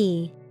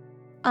T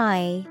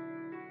I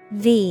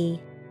V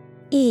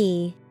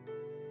E.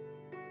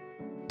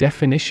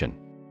 Definition: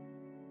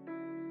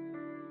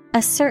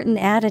 A certain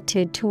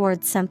attitude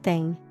towards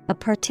something, a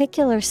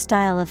particular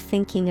style of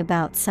thinking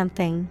about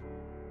something.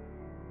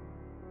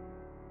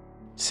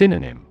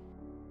 Synonym: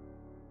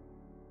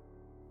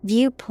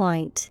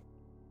 Viewpoint,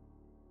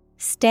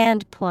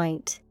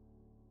 standpoint,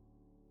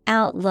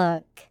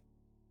 outlook.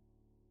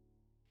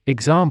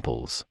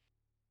 Examples: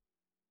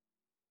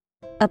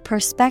 A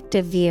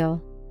perspective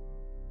view.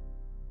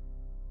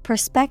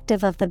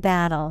 Perspective of the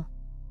battle.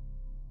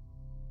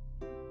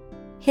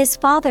 His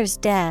father's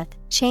death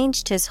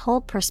changed his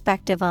whole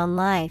perspective on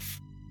life.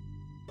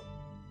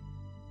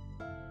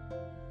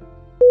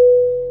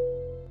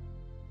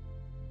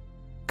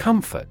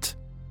 Comfort.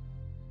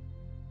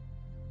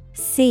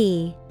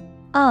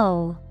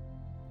 C-O-M-F-O-R-T.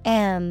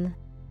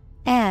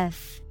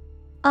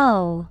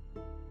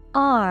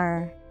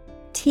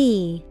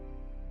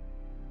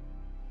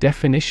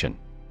 Definition: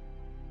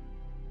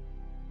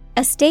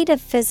 a state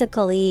of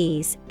physical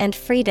ease and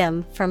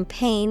freedom from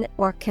pain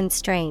or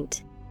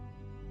constraint.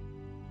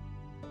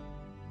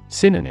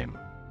 Synonym: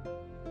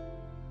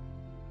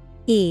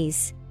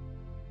 Ease,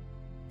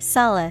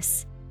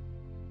 solace,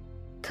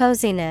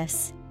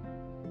 coziness.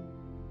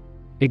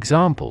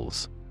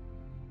 Examples: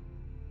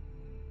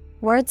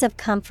 words of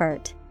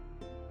comfort,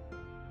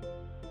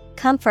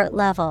 comfort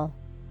level.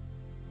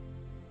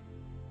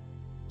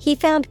 He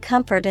found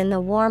comfort in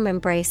the warm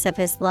embrace of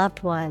his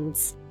loved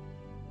ones.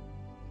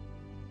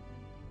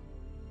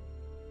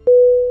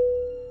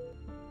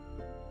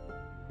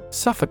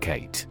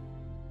 Suffocate.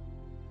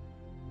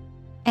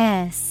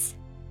 S-U-F-F-O-C-A-T-E.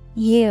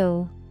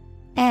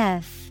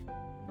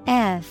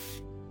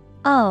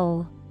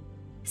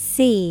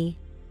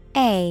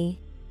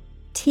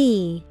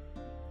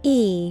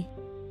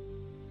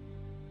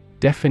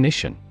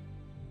 Definition: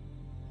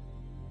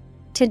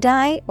 to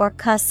die or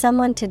cause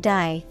someone to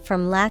die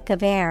from lack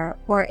of air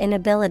or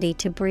inability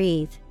to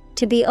breathe,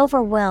 to be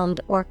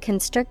overwhelmed or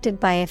constricted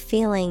by a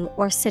feeling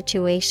or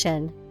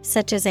situation,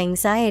 such as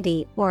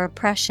anxiety or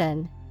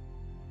oppression.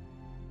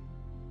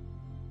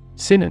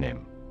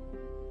 Synonym: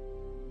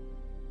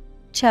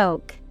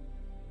 choke,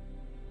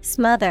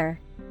 smother,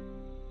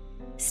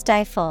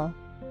 stifle.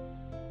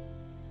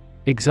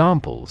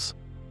 Examples: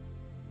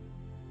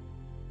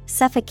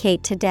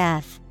 suffocate to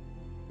death,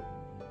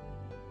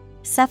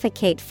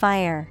 suffocate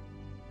fire.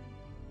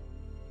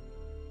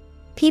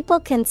 People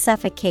can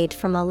suffocate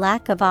from a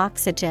lack of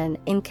oxygen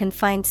in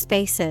confined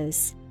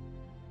spaces.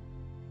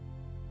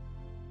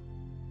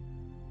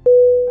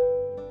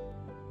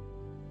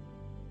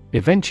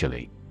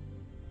 Eventually.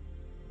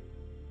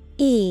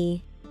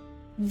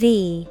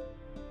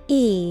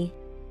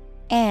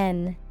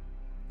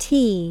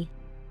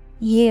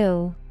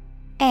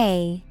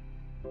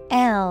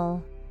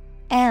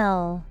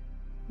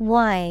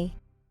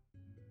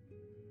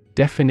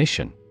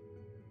 Definition: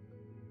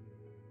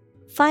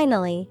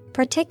 finally,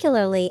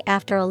 particularly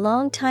after a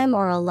long time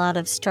or a lot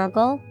of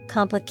struggle,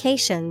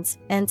 complications,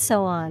 and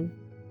so on.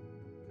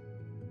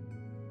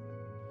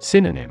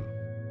 Synonym: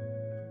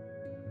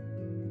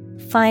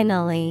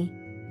 finally,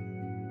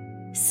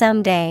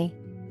 someday,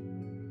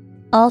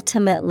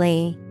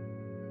 ultimately.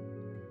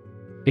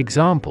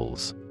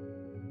 Examples: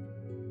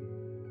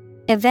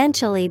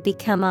 eventually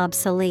become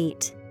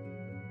obsolete,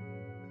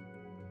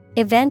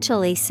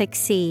 eventually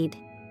succeed.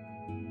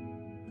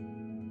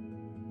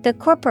 The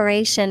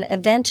corporation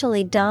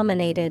eventually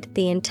dominated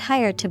the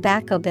entire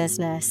tobacco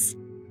business.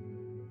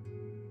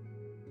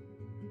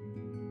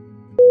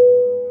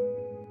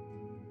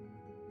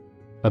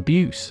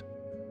 Abuse.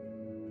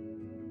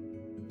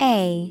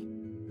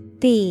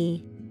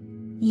 A-B-U-S-E.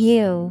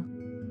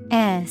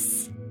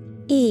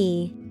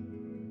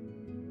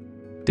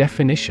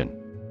 Definition: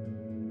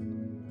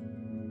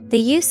 the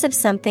use of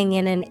something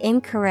in an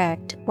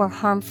incorrect or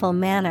harmful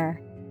manner.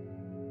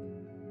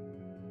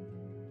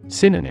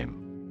 Synonym: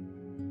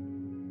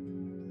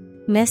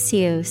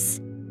 misuse,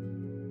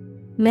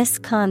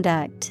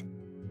 misconduct,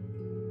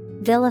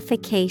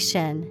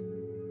 vilification.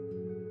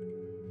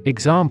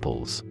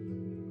 Examples: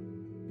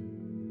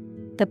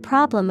 the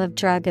problem of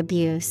drug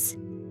abuse,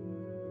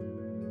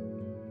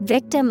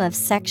 victim of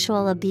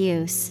sexual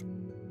abuse.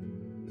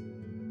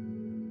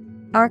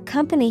 Our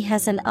company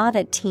has an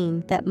audit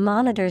team that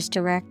monitors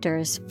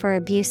directors for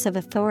abuse of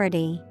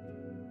authority.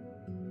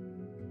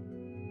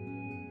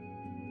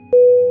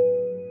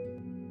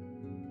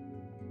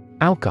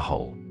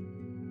 Alcohol.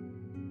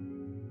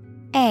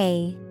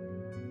 A-L-C-O-H-O-L.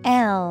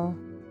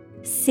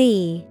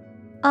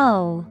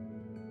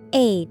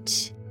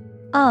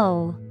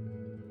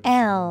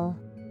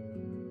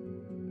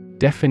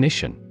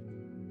 Definition: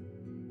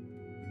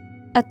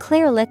 a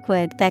clear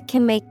liquid that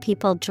can make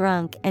people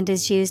drunk and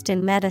is used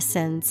in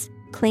medicines,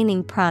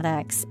 cleaning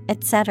products,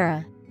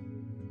 etc.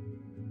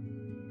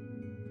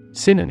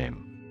 Synonym: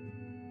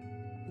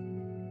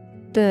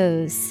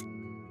 booze,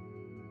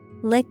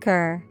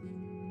 liquor,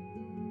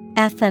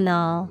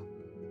 ethanol.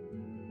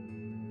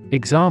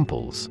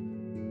 Examples: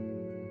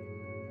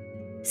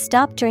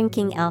 stop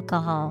drinking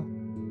alcohol,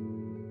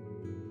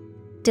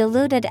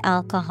 diluted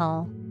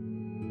alcohol.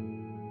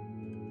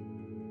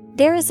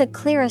 There is a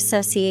clear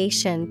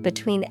association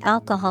between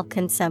alcohol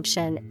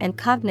consumption and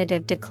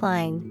cognitive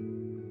decline.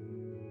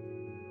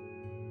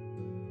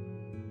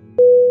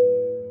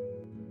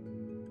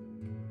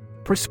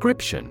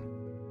 Prescription.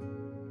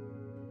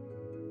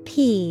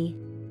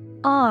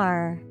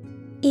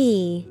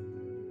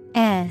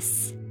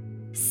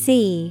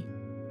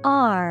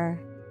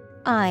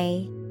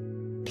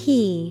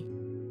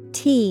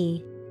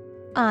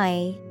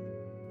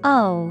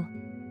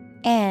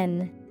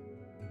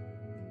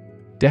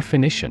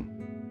 Definition: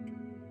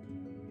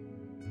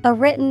 a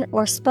written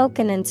or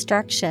spoken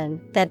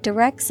instruction that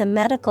directs a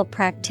medical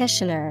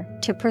practitioner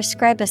to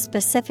prescribe a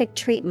specific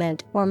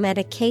treatment or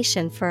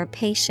medication for a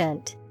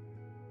patient.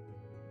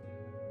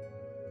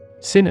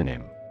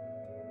 Synonym: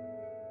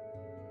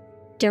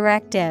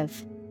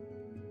 Directive,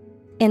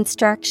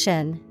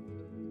 instruction,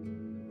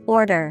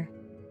 order.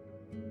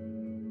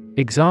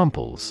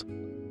 Examples: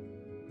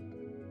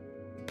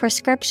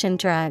 Prescription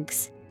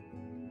drugs.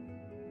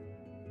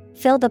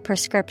 Fill the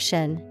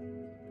prescription.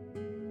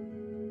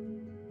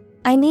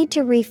 I need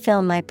to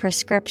refill my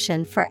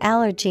prescription for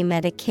allergy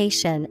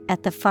medication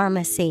at the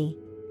pharmacy.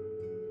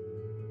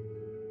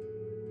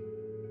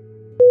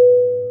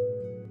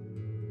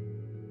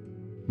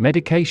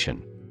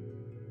 Medication.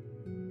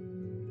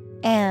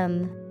 Medication.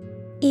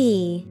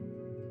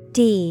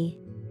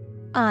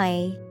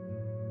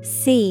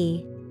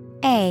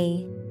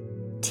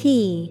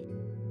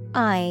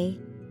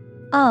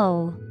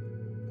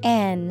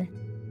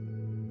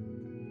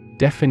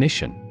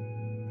 Definition: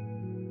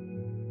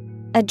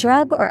 A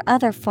drug or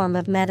other form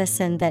of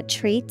medicine that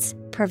treats,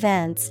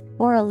 prevents,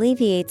 or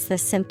alleviates the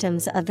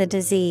symptoms of the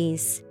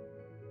disease.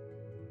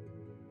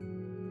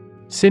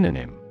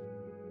 Synonym: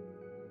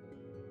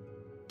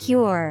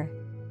 Cure,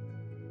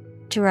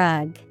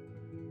 drug,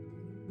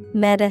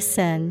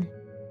 medicine.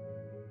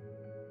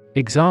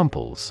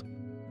 Examples: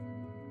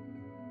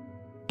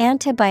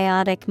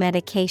 Antibiotic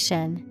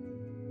medication.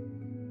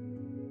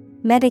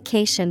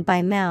 Medication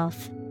by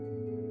mouth.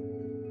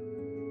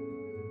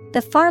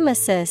 The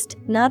pharmacist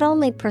not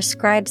only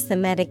prescribes the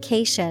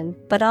medication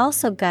but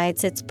also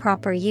guides its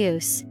proper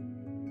use.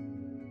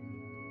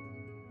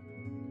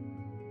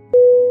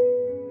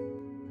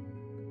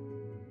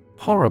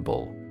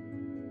 Horrible.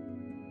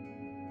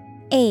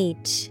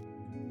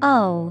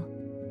 HORRIBLE.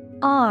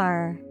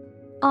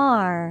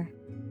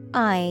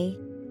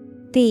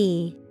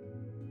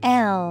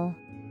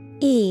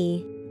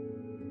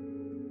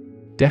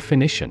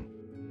 Definition: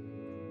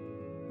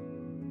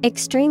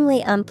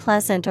 Extremely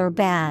unpleasant or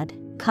bad,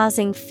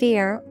 causing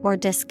fear or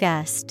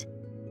disgust.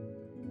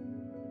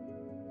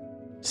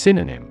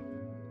 Synonym: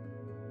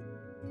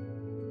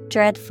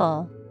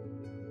 Dreadful,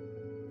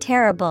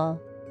 terrible,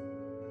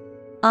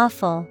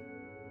 awful.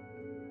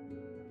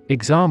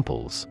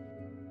 Examples: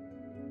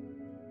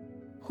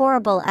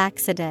 Horrible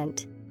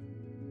accident.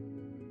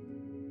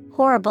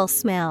 Horrible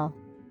smell.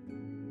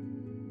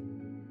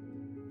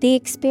 The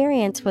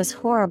experience was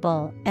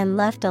horrible and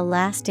left a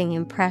lasting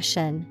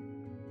impression.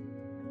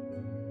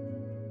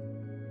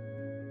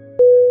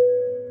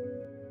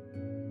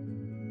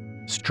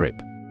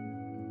 Strip.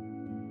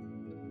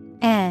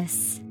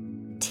 S-T-R-I-P.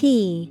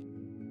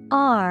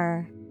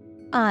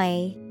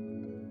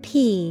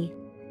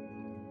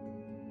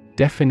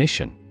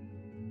 Definition: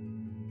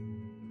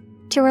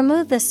 To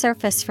remove the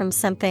surface from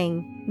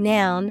something.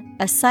 Noun,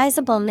 a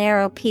sizable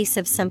narrow piece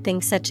of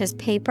something such as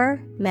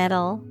paper,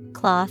 metal,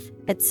 cloth,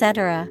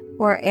 etc.,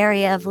 or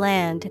area of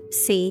land,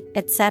 sea,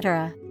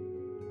 etc.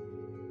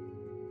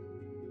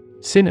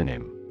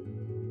 Synonym: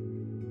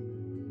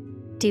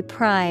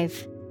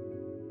 Deprive,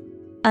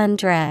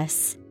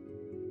 undress.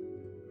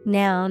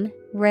 Noun,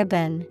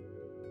 ribbon.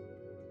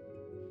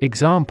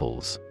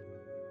 Examples: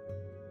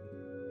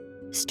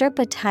 Strip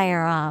a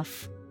tire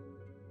off.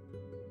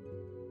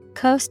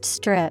 Coast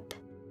strip.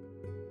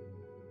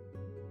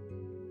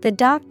 The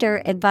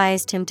doctor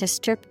advised him to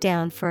strip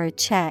down for a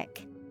check.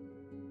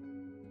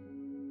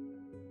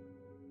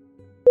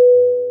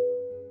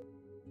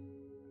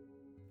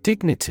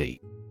 Dignity.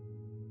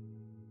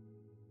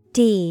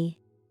 D-I-G-N-I-T-Y.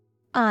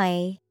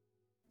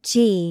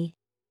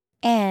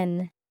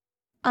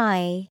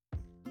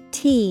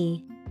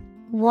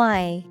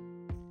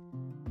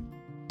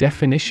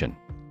 Definition: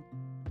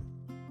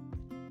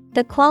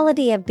 The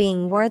quality of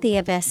being worthy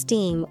of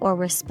esteem or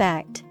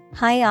respect,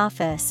 high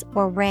office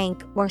or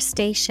rank or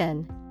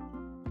station.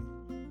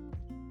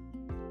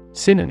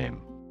 Synonym: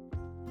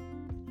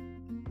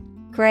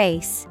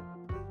 Grace,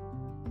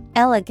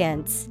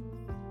 elegance,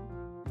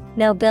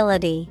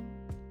 nobility.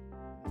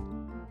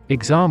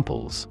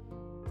 Examples: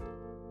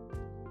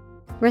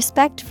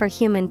 Respect for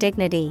human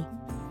dignity.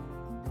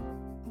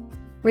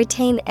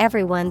 Retain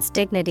everyone's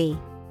dignity.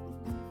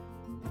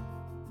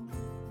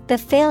 The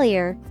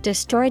failure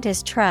destroyed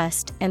his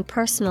trust and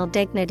personal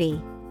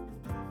dignity.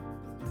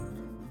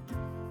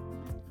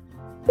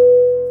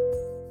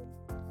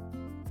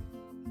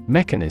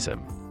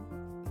 Mechanism.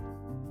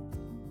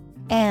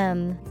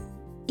 M-E-C-H-A-N-I-S-M.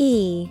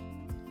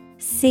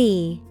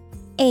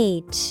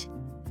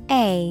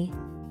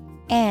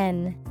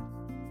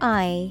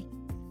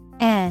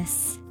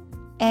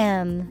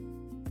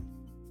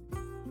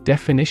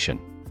 Definition: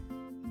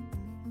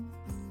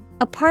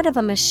 A part of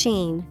a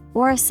machine,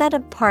 or a set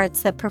of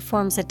parts that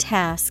performs a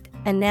task,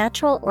 a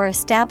natural or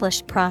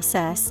established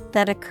process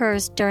that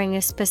occurs during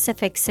a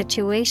specific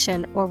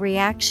situation or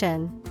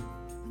reaction.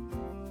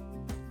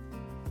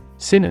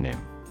 Synonym: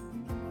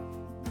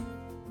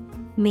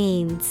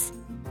 Means,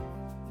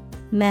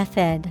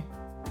 method,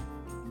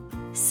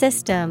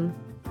 system.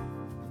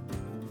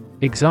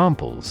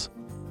 Examples: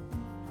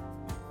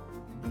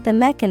 The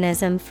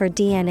mechanism for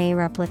DNA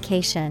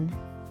replication.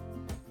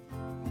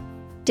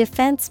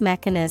 Defense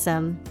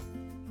mechanism.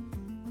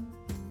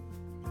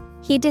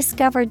 He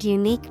discovered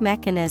unique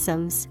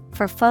mechanisms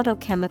for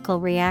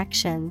photochemical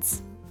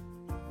reactions.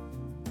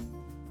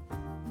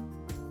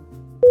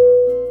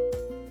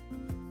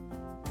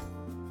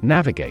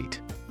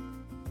 Navigate.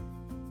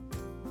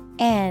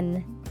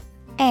 N-A-V-I-G-A-T-E.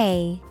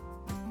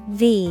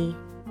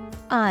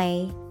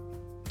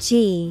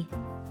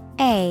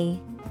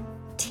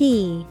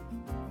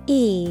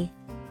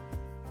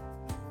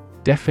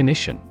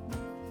 Definition: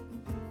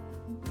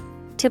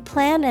 to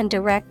plan and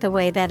direct the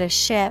way that a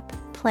ship,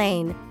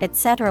 plane,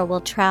 etc. will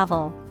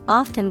travel,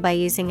 often by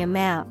using a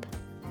map.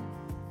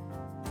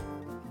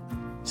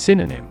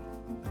 Synonym: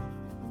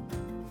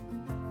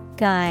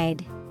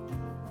 Guide,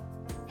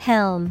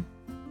 helm,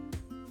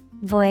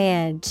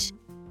 voyage.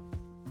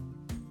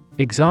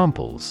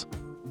 Examples: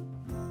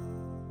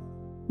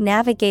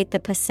 navigate the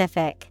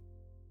Pacific,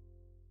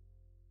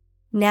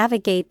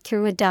 navigate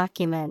through a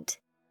document.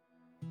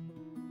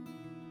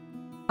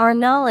 Our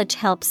knowledge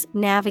helps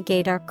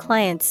navigate our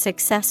clients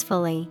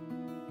successfully.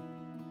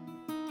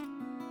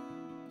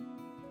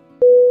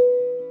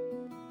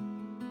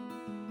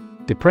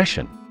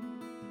 Depression.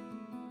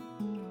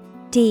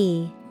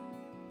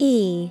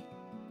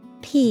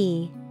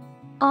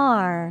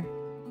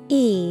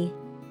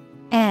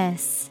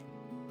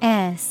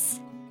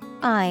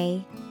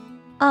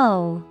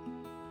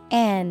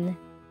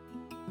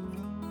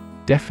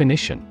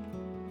 Definition: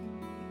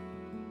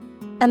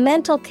 a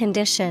mental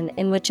condition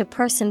in which a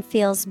person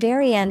feels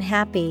very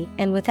unhappy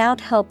and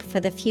without hope for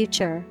the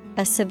future,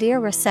 a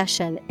severe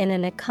recession in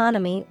an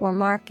economy or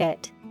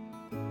market.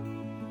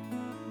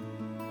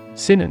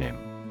 Synonym: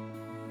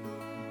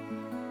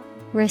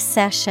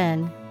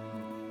 recession,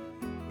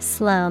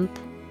 slump,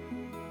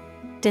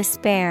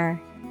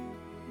 despair.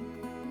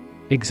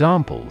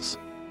 Examples: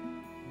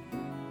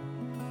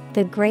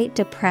 the Great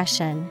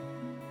Depression,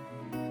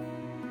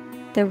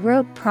 the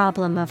root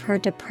problem of her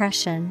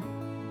depression.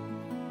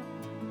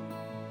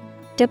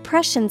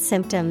 Depression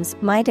symptoms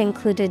might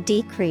include a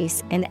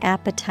decrease in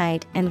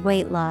appetite and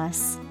weight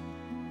loss.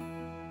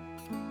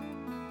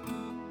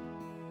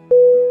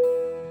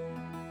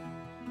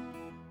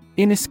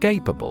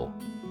 Inescapable.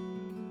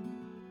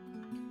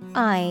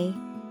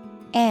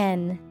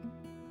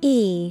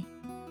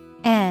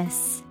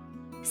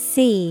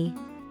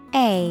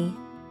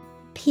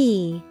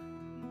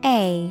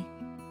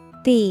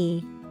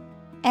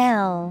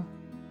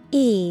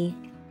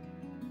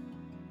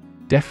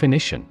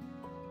 Definition: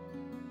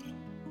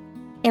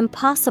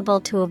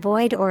 impossible to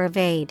avoid or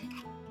evade.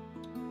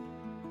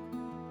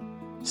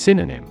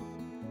 Synonym: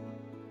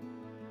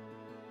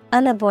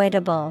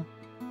 unavoidable,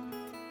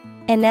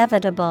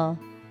 inevitable,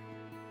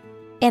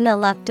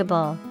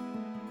 ineluctable.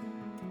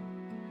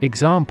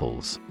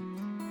 Examples: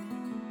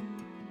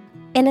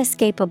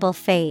 inescapable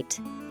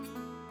fate,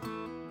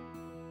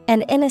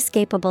 an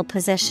inescapable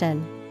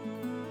position.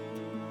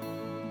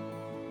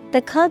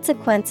 The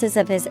consequences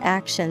of his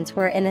actions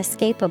were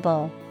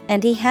inescapable,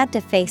 and he had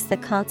to face the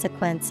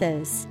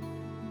consequences.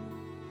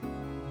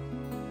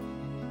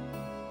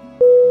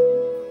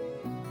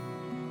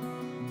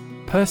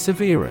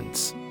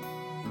 Perseverance.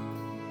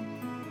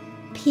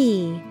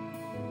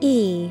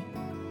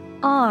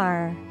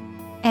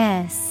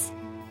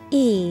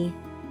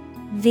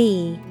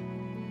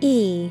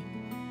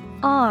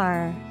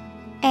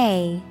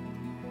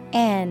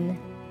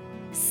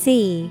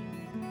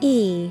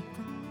 P-E-R-S-E-V-E-R-A-N-C-E.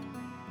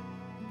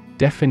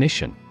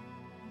 Definition: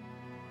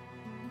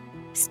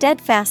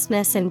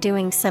 steadfastness in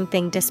doing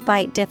something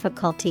despite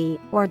difficulty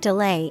or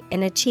delay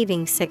in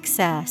achieving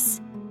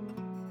success.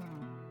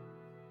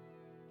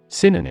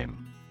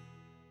 Synonym: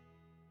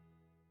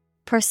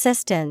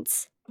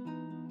 persistence,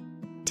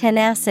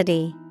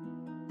 tenacity,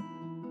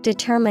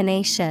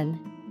 determination.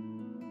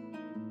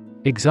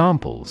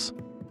 Examples: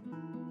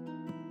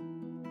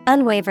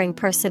 unwavering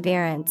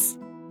perseverance,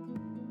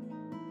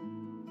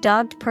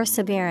 dogged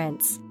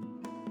perseverance.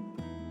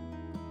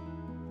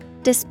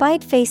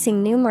 Despite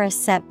facing numerous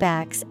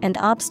setbacks and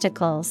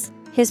obstacles,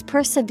 his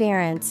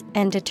perseverance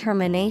and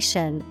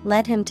determination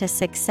led him to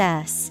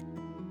success.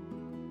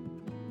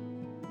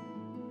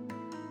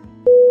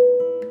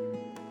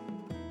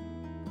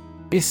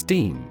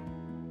 Esteem.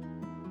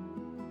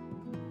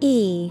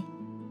 E-S-T-E-E-M.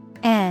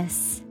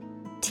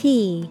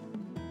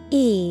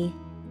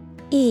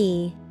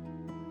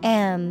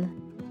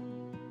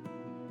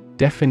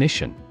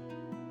 Definition: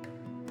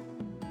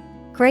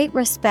 great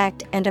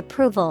respect and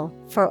approval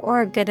for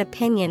or a good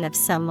opinion of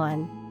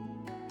someone.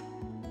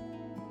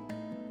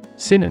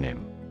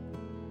 Synonym: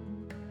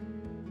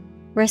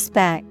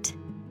 respect,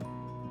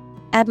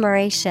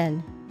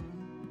 admiration,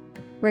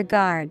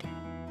 regard.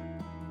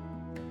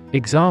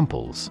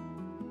 Examples: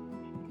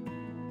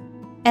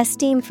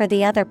 esteem for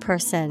the other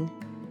person,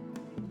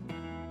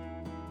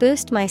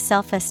 boost my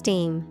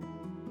self-esteem.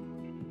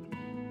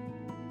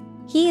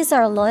 He is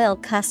our loyal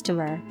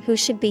customer who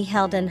should be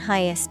held in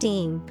high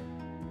esteem.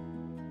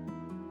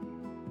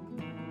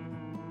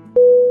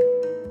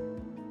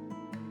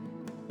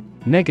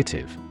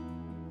 Negative.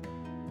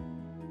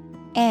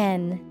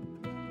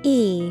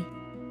 N-E-G-A-T-I-V-E.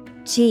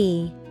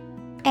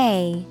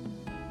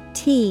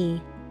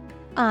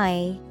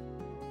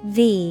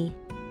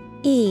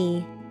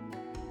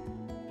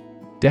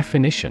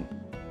 Definition: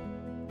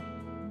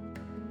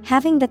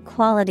 having the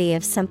quality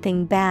of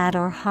something bad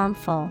or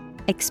harmful,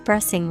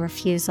 expressing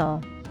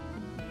refusal.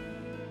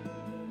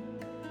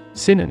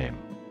 Synonym.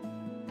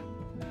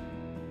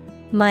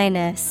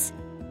 Minus,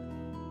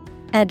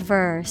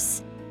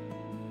 adverse,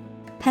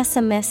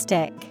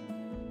 pessimistic.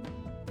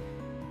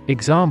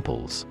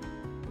 Examples.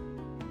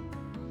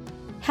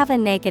 Have a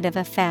negative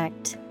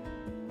effect.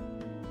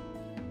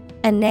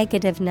 A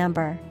negative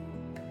number.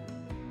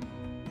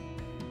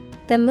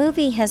 The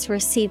movie has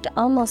received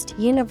almost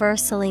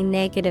universally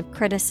negative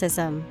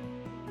criticism.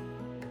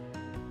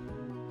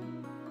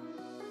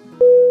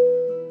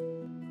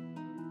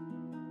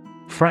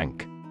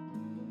 Frank.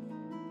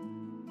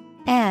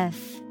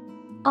 F-R-A-N-K.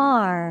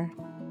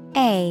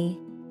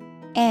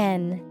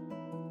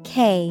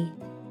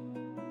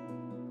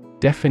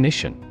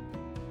 Definition.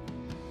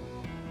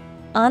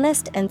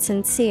 Honest and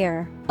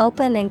sincere,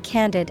 open and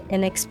candid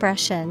in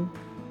expression.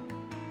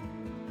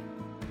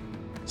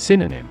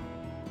 Synonym.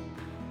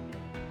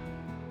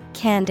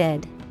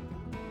 Candid,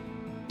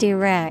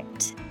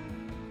 direct,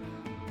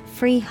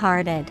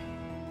 free-hearted.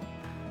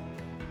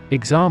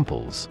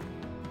 Examples.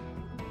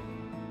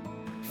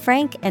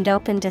 Frank and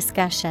open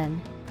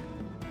discussion.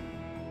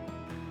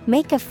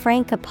 Make a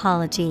frank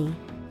apology.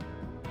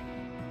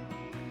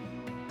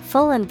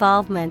 Full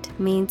involvement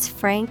means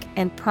frank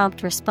and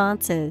prompt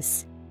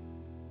responses.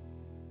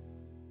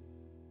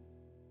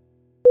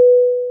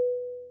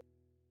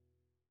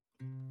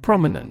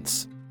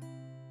 Prominence.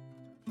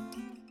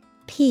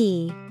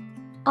 Prominence.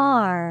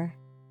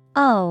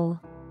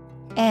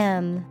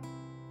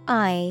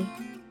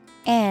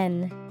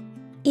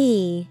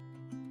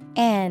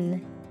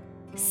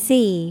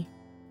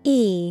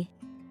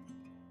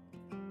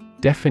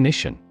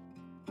 Definition.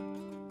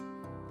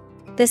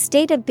 The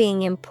state of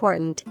being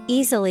important,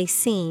 easily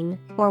seen,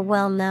 or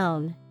well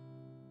known.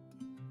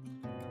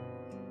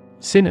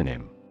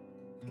 Synonym.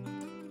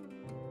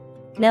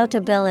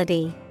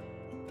 Notability,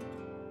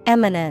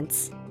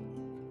 eminence,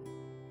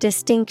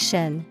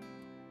 distinction.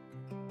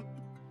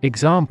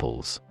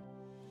 Examples.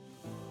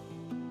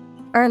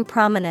 Earn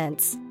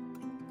prominence.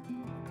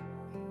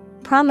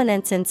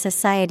 Prominence in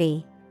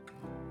society.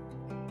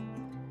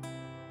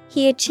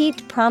 He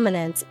achieved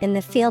prominence in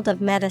the field of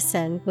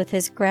medicine with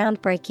his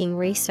groundbreaking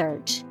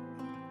research.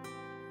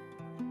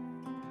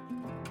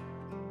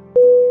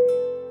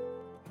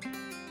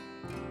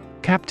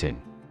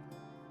 Captain.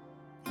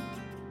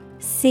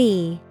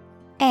 C-A-P-T-A-I-N.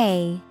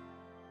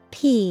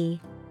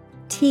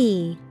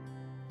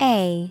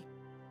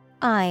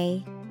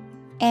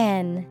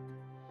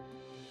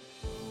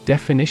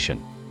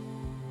 Definition.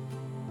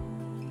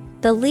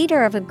 The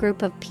leader of a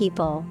group of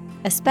people,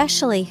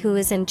 especially who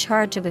is in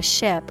charge of a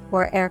ship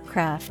or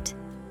aircraft.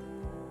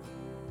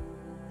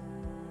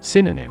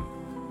 Synonym.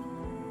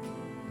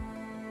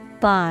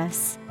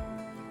 Boss,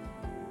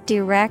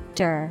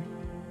 director,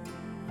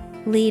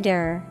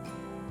 leader.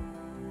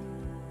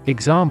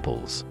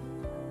 Examples.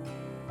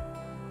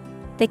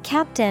 The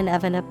captain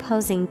of an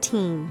opposing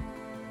team.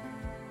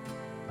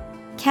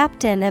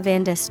 Captain of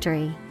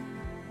industry.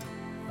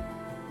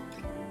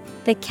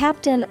 The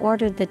captain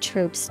ordered the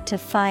troops to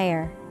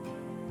fire.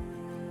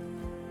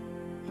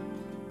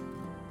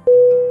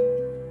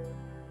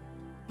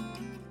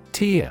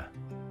 Tier.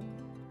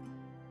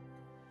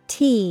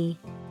 T-I-E-R.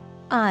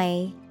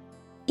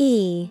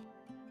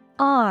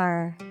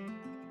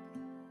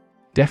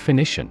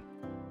 Definition.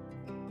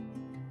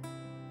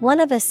 One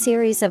of a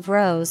series of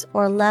rows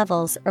or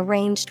levels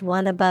arranged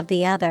one above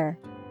the other,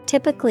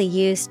 typically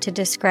used to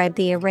describe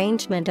the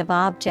arrangement of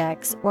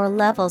objects or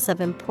levels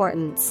of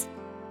importance.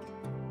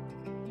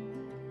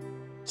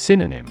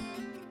 Synonym.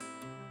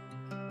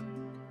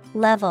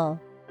 Level,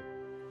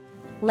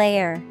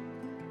 layer,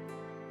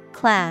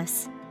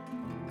 class.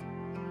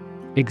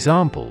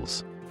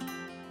 Examples.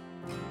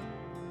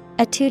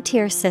 A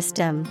two-tier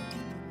system.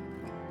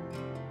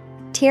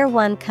 Tier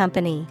 1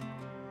 company.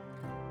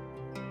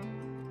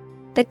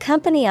 The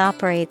company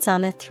operates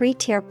on a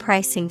 3-tier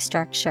pricing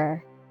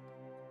structure.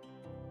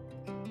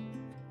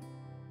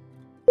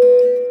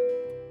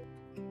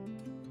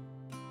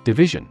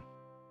 Division.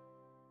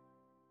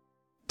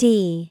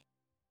 D-I-V-I-S-I-O-N.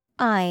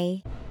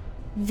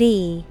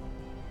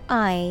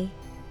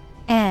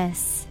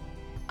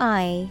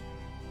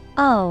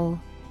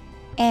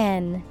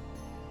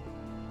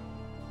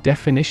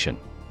 Definition.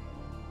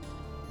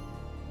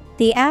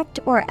 The act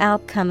or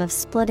outcome of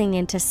splitting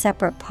into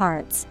separate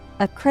parts,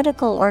 a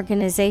critical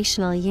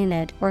organizational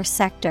unit or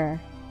sector.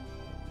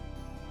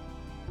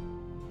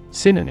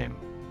 Synonym.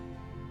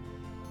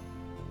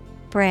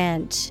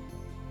 Branch,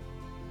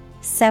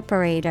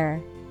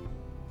 separator,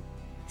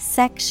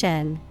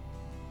 section.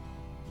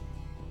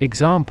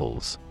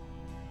 Examples.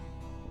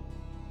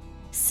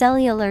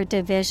 Cellular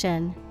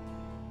division.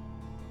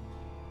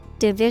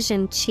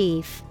 Division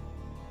chief.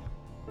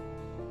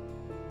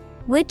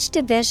 Which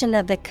division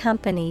of the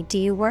company do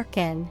you work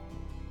in?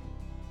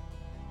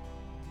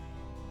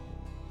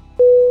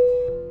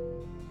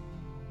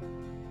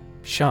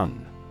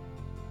 Shun.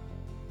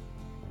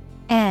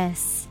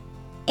 S-H-U-N.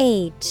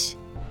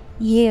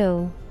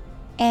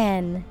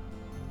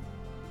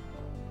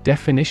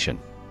 Definition.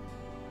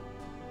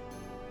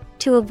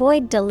 To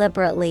avoid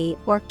deliberately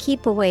or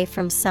keep away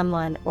from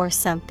someone or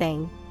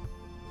something.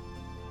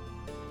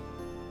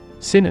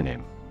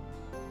 Synonym: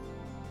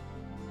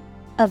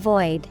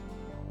 avoid,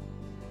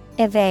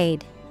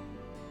 evade,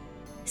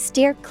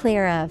 steer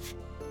clear of.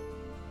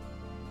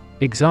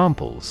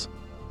 Examples: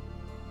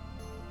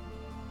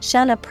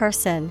 Shun a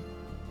person,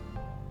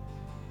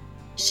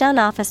 shun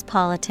office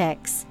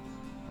politics.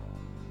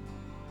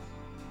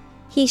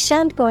 He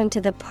shunned going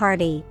to the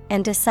party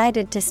and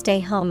decided to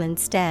stay home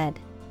instead.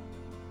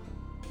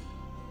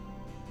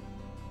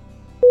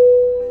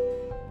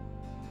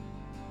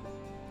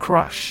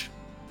 Crush.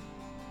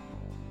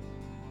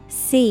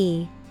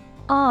 C-R-U-S-H.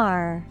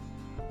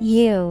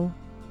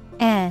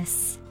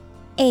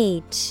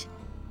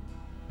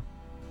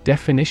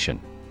 Definition: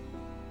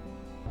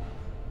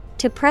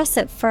 To press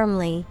it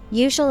firmly,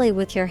 usually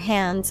with your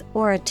hands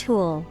or a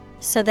tool,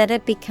 so that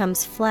it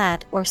becomes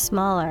flat or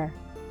smaller.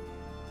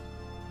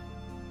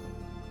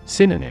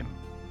 Synonym: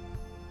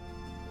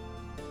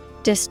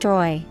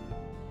 Destroy,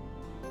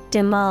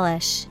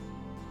 demolish,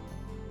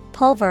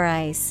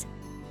 pulverize.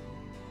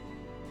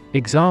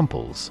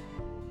 Examples: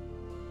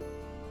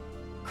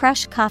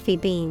 Crush coffee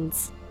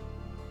beans,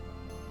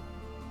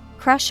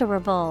 crush a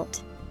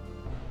revolt.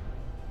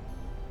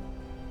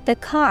 The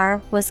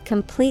car was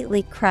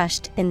completely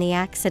crushed in the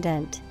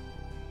accident.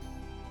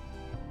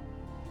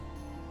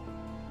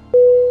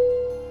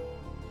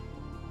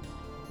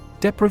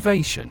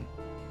 Deprivation.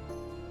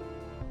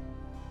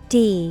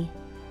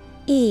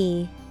 D-E-P-R-I-V-A-T-I-O-N.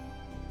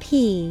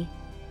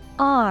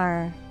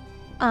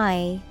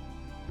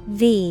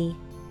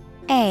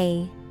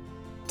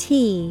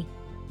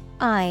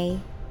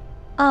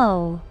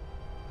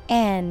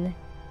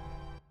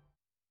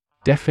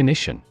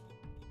 Definition: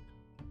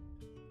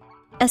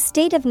 A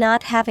state of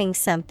not having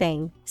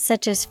something,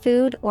 such as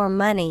food or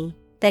money,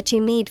 that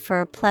you need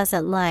for a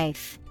pleasant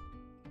life.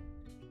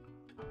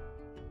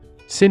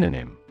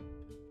 Synonym: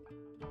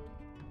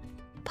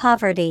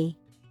 Poverty,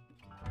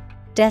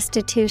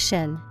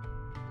 destitution,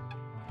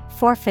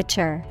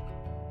 forfeiture.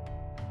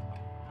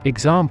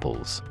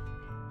 Examples: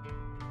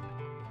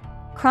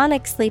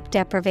 Chronic sleep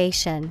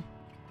deprivation,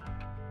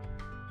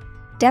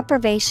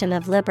 deprivation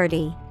of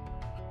liberty.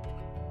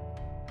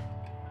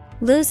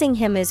 Losing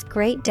him is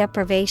great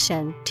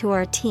deprivation to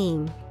our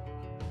team.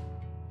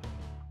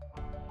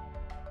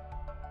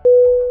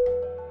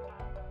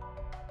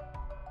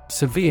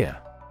 Severe.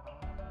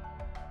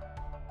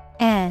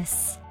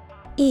 S-E-V-E-R-E.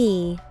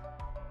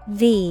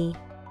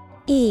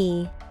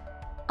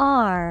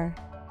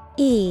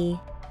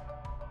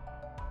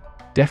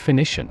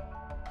 Definition: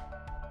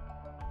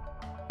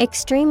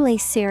 Extremely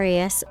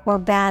serious or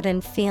bad in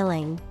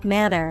feeling,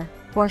 manner,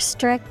 or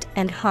strict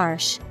and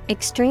harsh,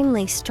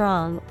 extremely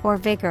strong or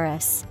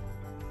vigorous.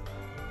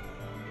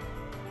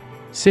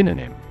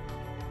 Synonym: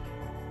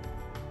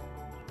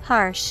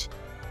 Harsh,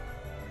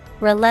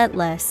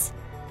 relentless,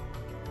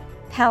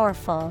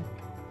 powerful.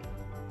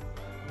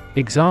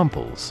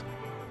 Examples: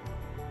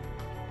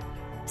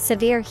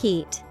 Severe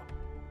heat,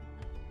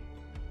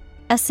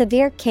 a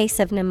severe case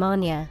of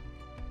pneumonia.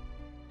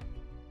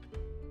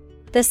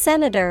 The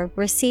senator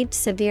received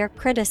severe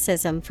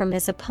criticism from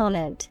his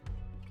opponent.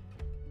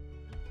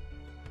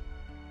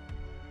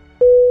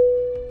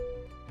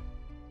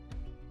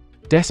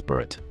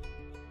 Desperate.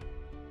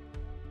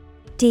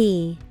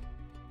 D-E-S-P-E-R-A-T-E.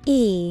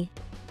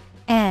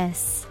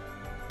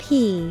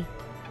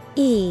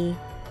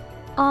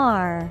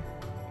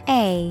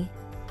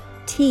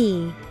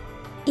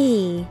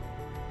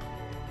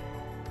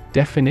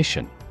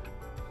 Definition: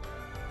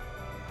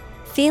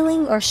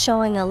 Feeling or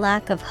showing a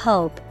lack of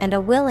hope and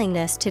a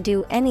willingness to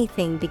do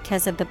anything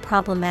because of the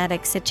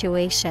problematic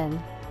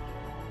situation.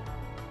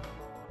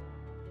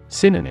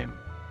 Synonym: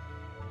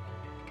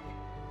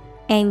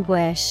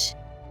 Anguish,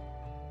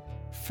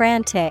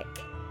 frantic,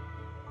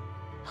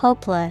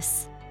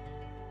 hopeless.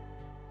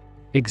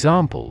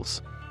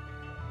 Examples: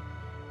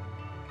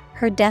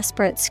 Her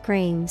desperate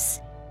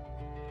screams,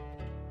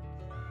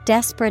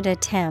 desperate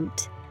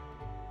attempt.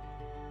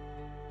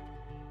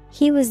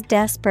 He was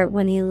desperate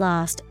when he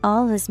lost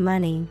all his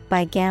money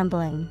by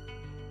gambling.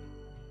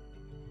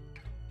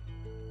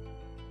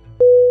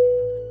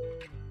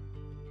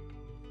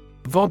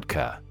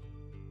 Vodka.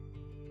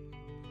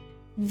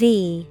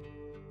 V-O-D-K-A.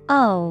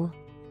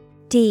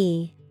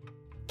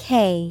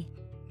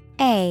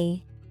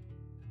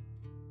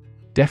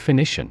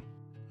 Definition: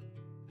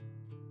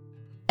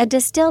 A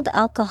distilled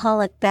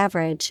alcoholic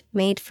beverage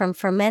made from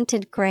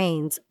fermented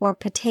grains or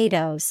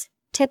potatoes,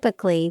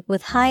 typically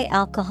with high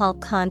alcohol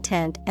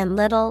content and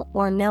little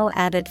or no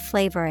added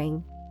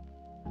flavoring.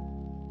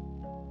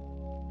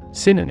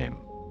 Synonym: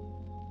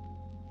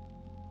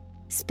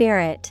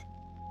 Spirit,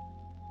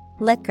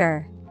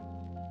 liquor,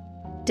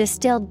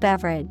 distilled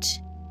beverage.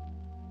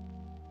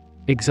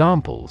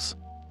 Examples: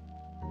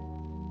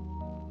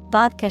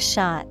 Vodka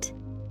shot,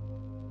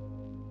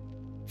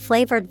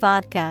 flavored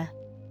vodka.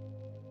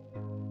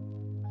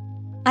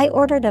 I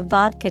ordered a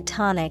vodka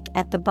tonic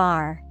at the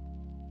bar.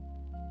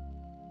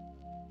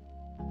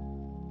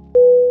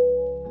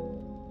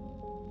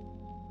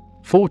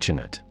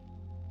 Fortunate.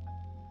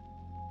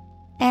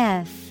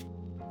 F-O-R-T-U-N-A-T-E.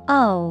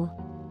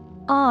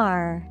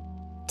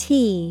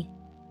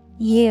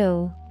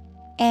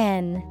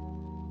 N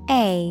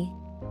A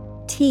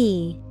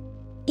T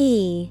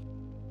E.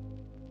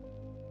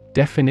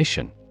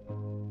 Definition: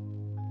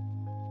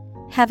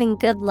 Having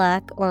good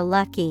luck or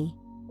lucky.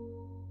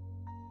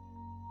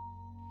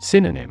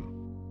 Synonym: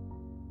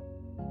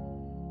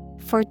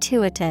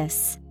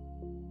 Fortuitous,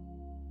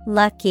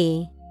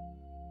 lucky,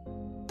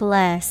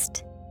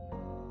 blessed.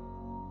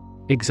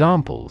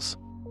 Examples: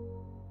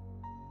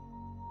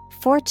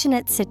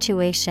 Fortunate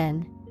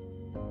situation.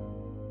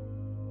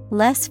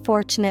 Less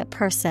fortunate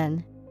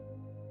person.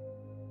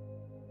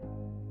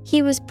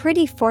 He was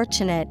pretty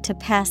fortunate to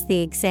pass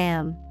the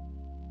exam.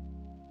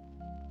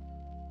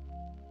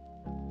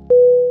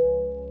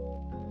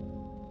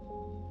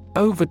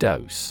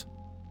 Overdose.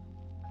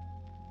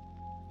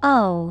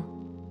 O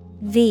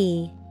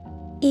V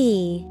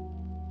E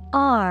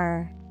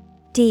R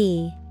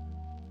D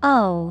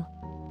O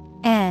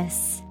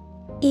S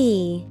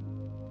E.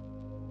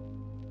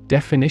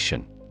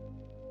 Definition: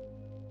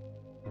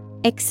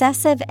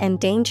 Excessive and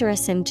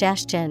dangerous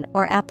ingestion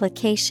or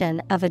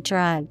application of a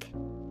drug.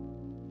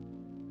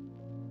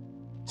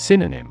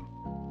 Synonym: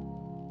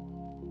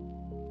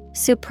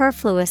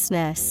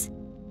 Superfluousness,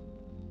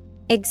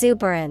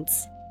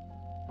 exuberance,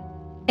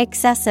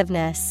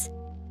 excessiveness.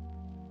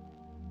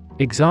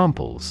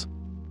 Examples: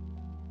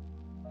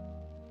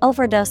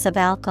 Overdose of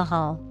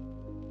alcohol.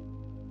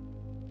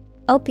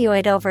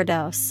 Opioid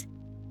overdose.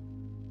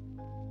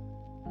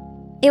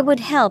 It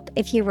would help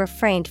if you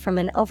refrained from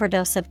an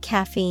overdose of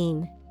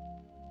caffeine.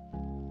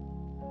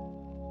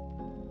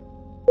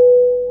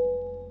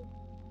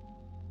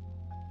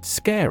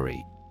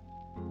 Scary.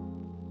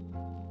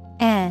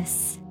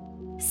 S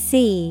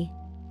C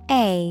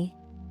A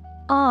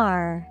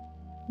R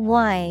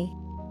Y.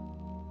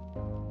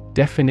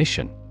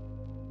 Definition: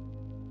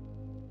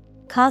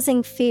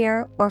 Causing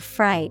fear or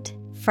fright,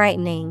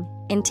 frightening,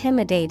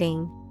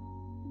 intimidating.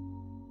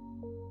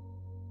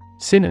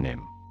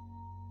 Synonym: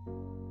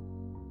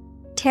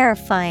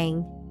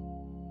 Terrifying,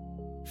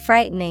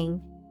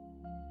 frightening,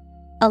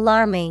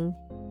 alarming.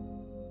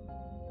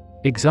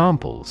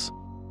 Examples: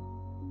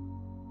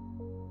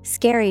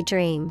 Scary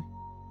dream.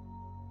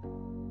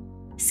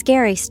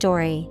 Scary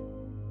story.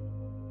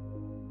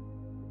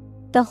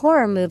 The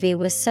horror movie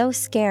was so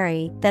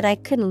scary that I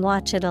couldn't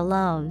watch it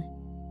alone.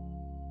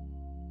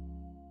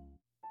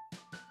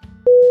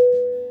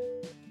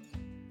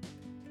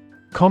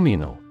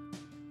 Communal.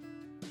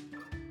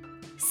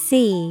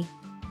 C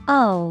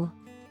O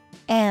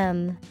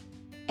M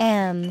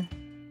M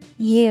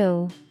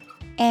U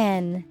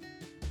N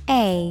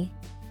A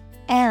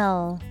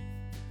L.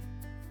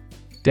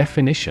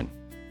 Definition: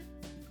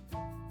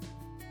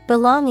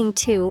 Belonging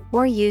to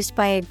or used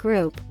by a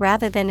group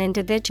rather than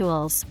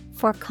individuals,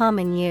 for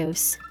common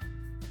use.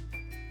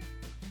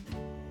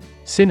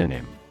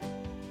 Synonym: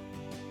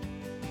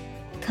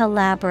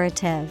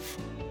 Collaborative,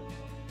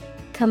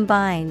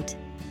 combined,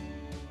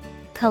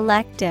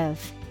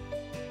 collective.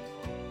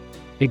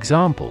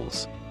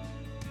 Examples: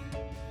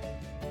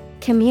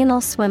 Communal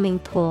swimming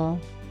pool.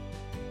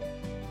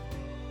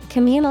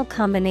 Communal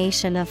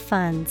combination of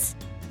funds.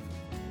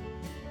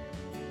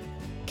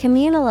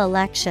 Communal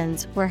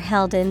elections were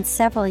held in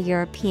several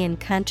European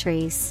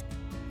countries.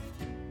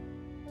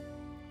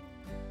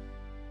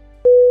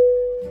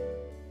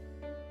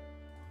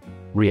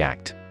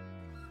 React.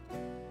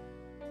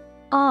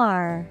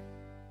 R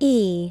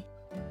E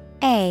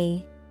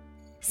A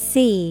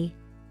C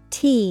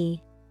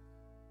T.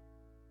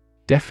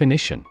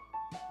 Definition: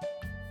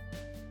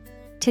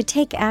 To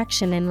take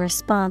action in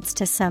response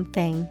to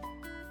something.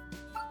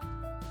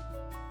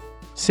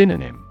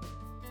 Synonym: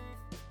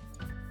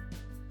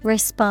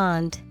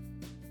 Respond,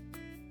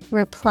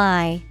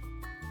 reply,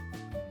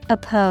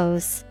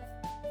 oppose.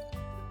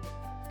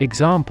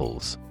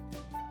 Examples: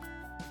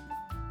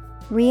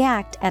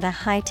 React at a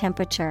high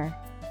temperature.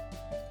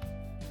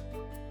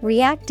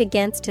 React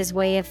against his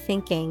way of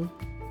thinking.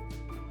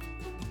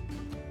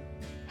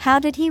 How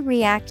did he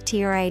react to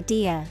your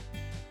idea?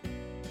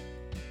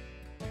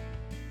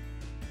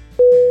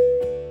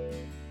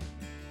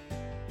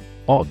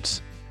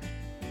 Odds.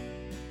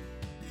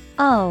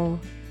 O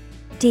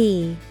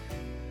D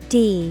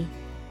D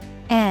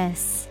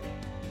S.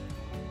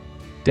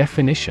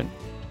 Definition: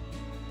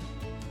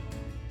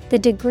 The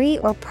degree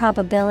or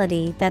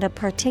probability that a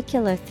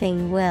particular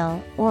thing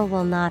will or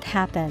will not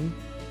happen.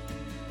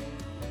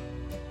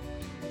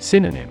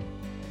 Synonym: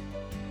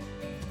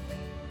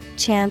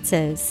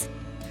 Chances,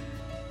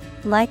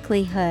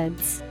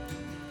 likelihoods,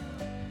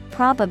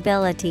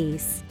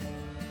 probabilities.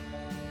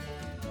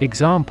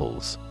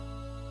 Examples: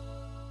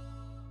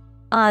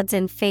 Odds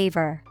in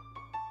favor.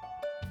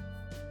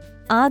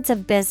 Odds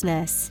of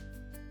business.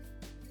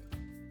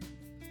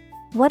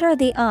 What are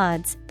the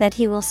odds that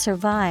he will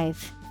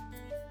survive?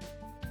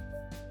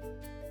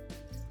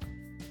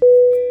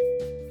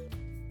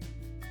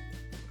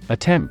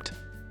 Attempt.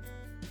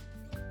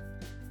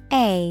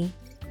 A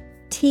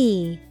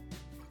T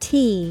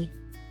T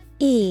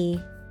E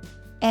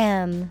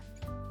M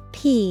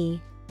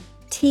P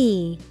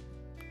T.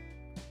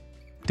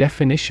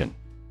 Definition: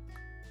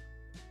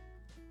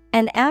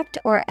 An act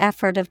or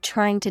effort of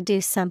trying to do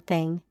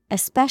something,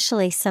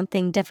 especially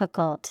something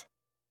difficult.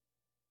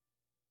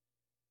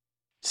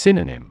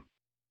 Synonym: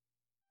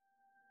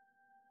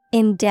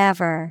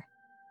 Endeavor,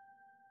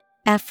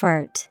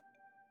 effort,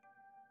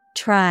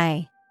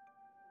 try.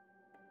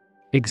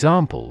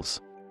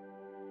 Examples: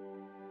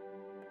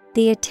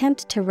 The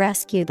attempt to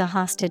rescue the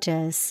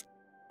hostages.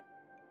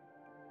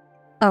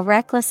 A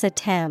reckless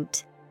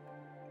attempt.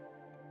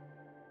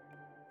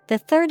 The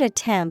third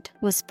attempt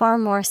was far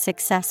more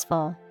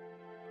successful.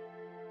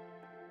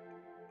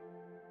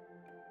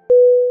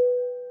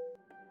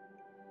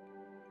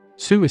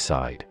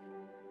 Suicide.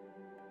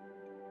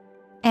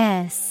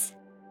 S-U-I-C-I-D-E.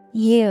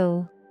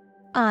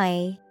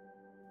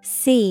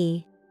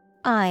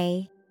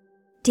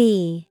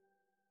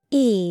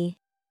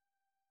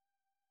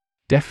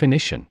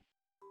 Definition: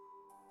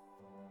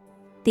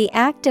 The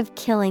act of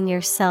killing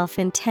yourself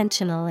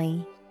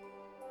intentionally.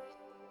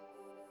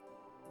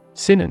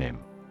 Synonym: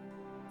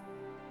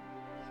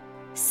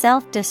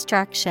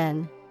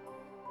 Self-destruction,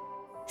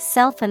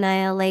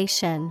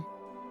 self-annihilation,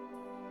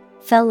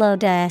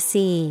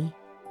 Felo-de-se.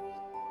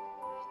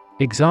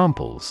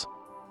 Examples: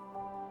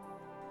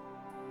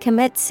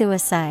 Commit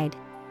suicide.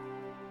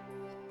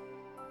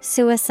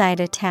 Suicide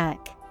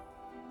attack.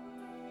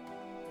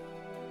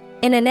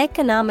 In an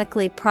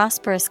economically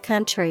prosperous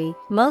country,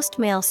 most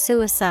male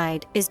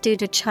suicide is due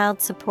to child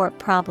support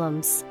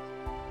problems.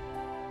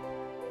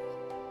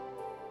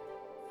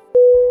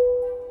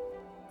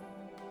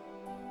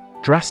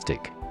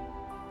 Drastic.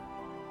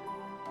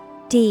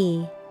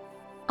 D-R-A-S-T-I-C.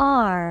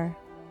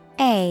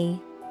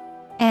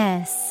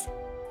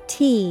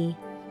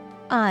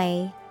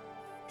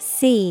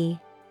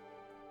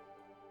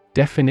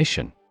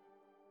 Definition: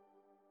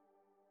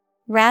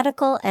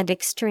 Radical and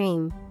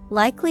extreme,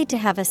 likely to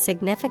have a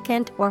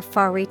significant or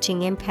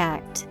far-reaching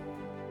impact.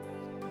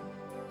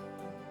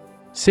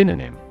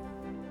 Synonym: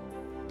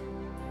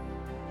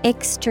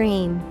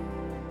 Extreme,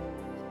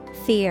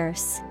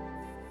 fierce,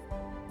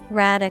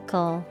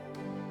 radical.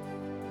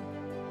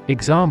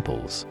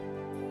 Examples: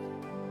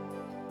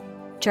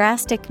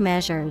 Drastic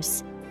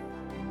measures.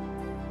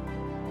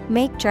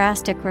 Make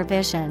drastic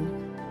revision.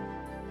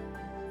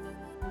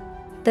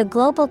 The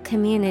global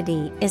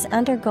community is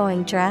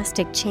undergoing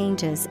drastic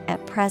changes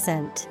at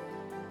present.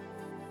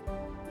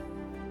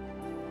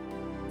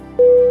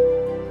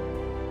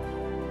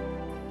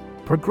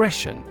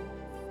 Progression.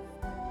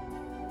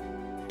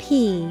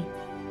 Progression.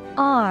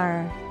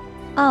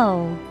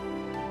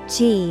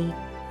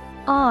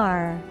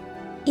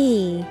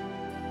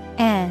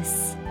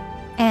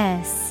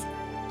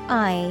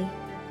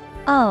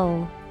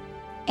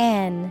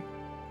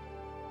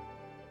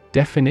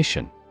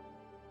 Definition: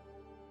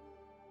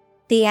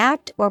 The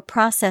act or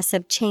process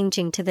of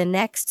changing to the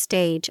next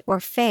stage or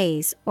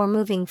phase or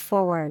moving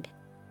forward.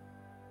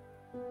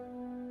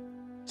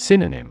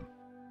 Synonym: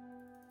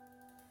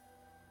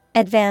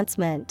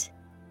 Advancement,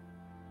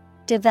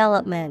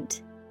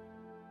 development,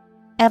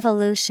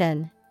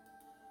 evolution.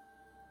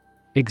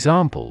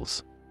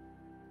 Examples: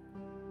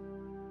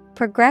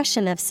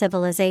 Progression of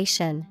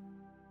civilization.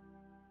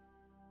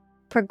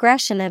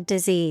 Progression of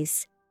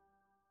disease.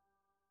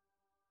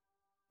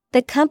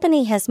 The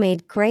company has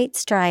made great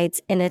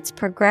strides in its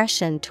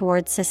progression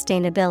towards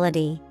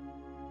sustainability.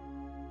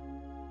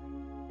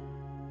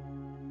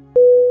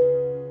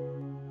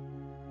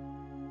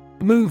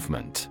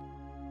 Movement.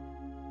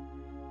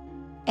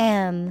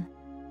 M-O-V-E-M-E-N-T.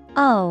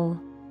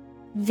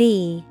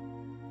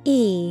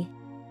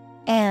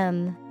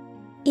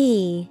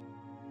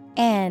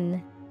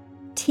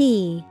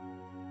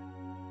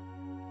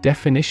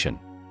 Definition: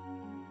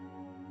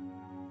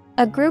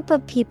 A group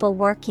of people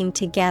working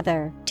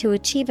together to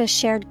achieve a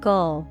shared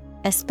goal,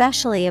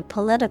 especially a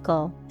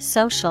political,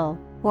 social,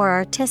 or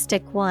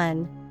artistic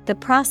one, the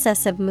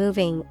process of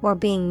moving or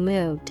being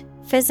moved,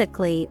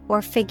 physically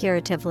or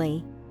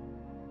figuratively.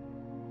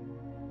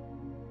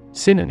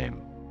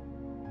 Synonym: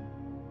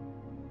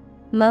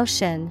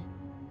 Motion,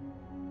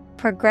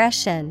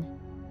 progression,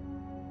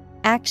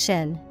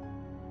 action.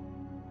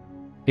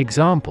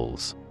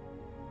 Examples: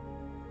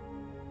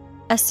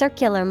 A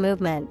circular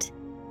movement.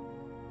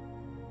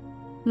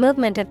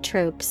 Movement of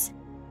troops.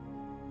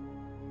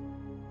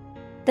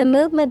 The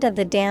movement of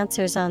the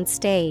dancers on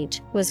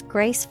stage was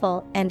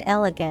graceful and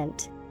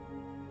elegant.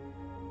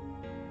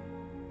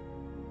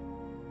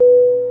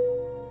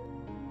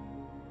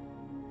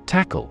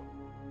 Tackle.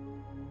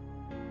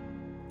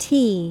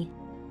 T-A-C-K-L-E.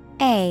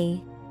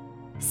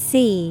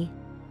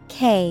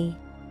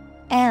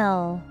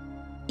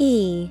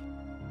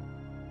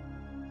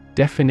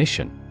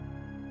 Definition: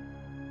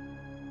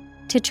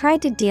 To try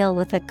to deal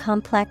with a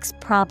complex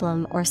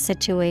problem or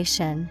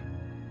situation.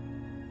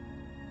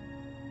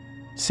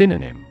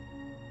 Synonym: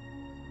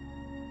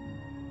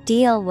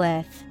 Deal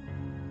with,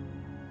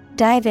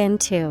 dive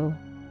into,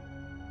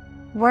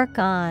 work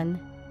on.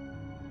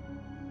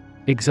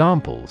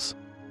 Examples: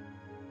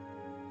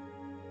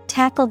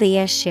 Tackle the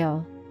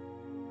issue.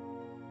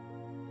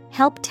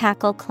 Help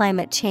tackle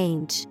climate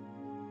change.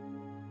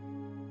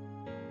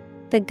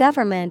 The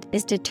government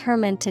is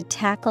determined to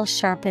tackle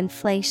sharp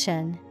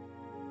inflation.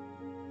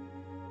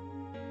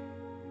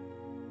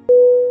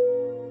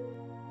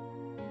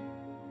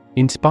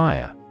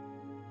 Inspire.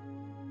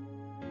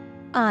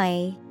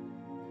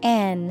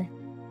 INSPIRE.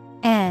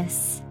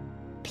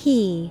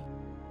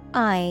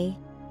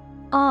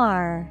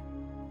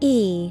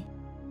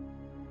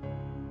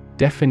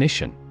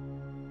 Definition.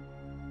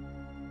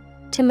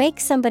 To make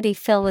somebody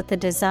feel with a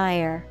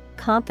desire,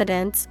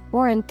 competence,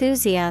 or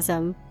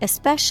enthusiasm,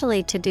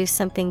 especially to do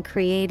something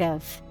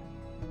creative.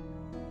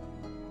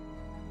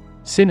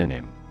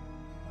 Synonym.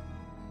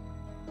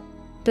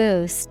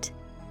 Boost,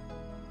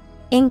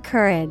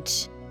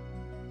 encourage,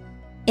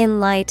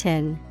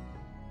 enlighten.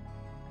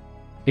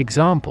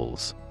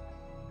 Examples.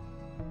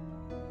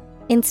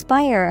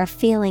 Inspire a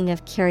feeling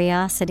of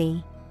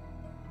curiosity.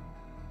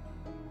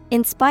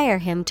 Inspire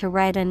him to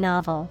write a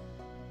novel.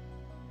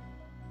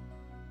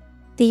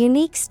 The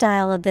unique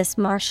style of this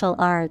martial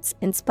arts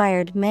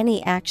inspired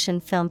many action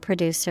film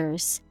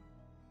producers.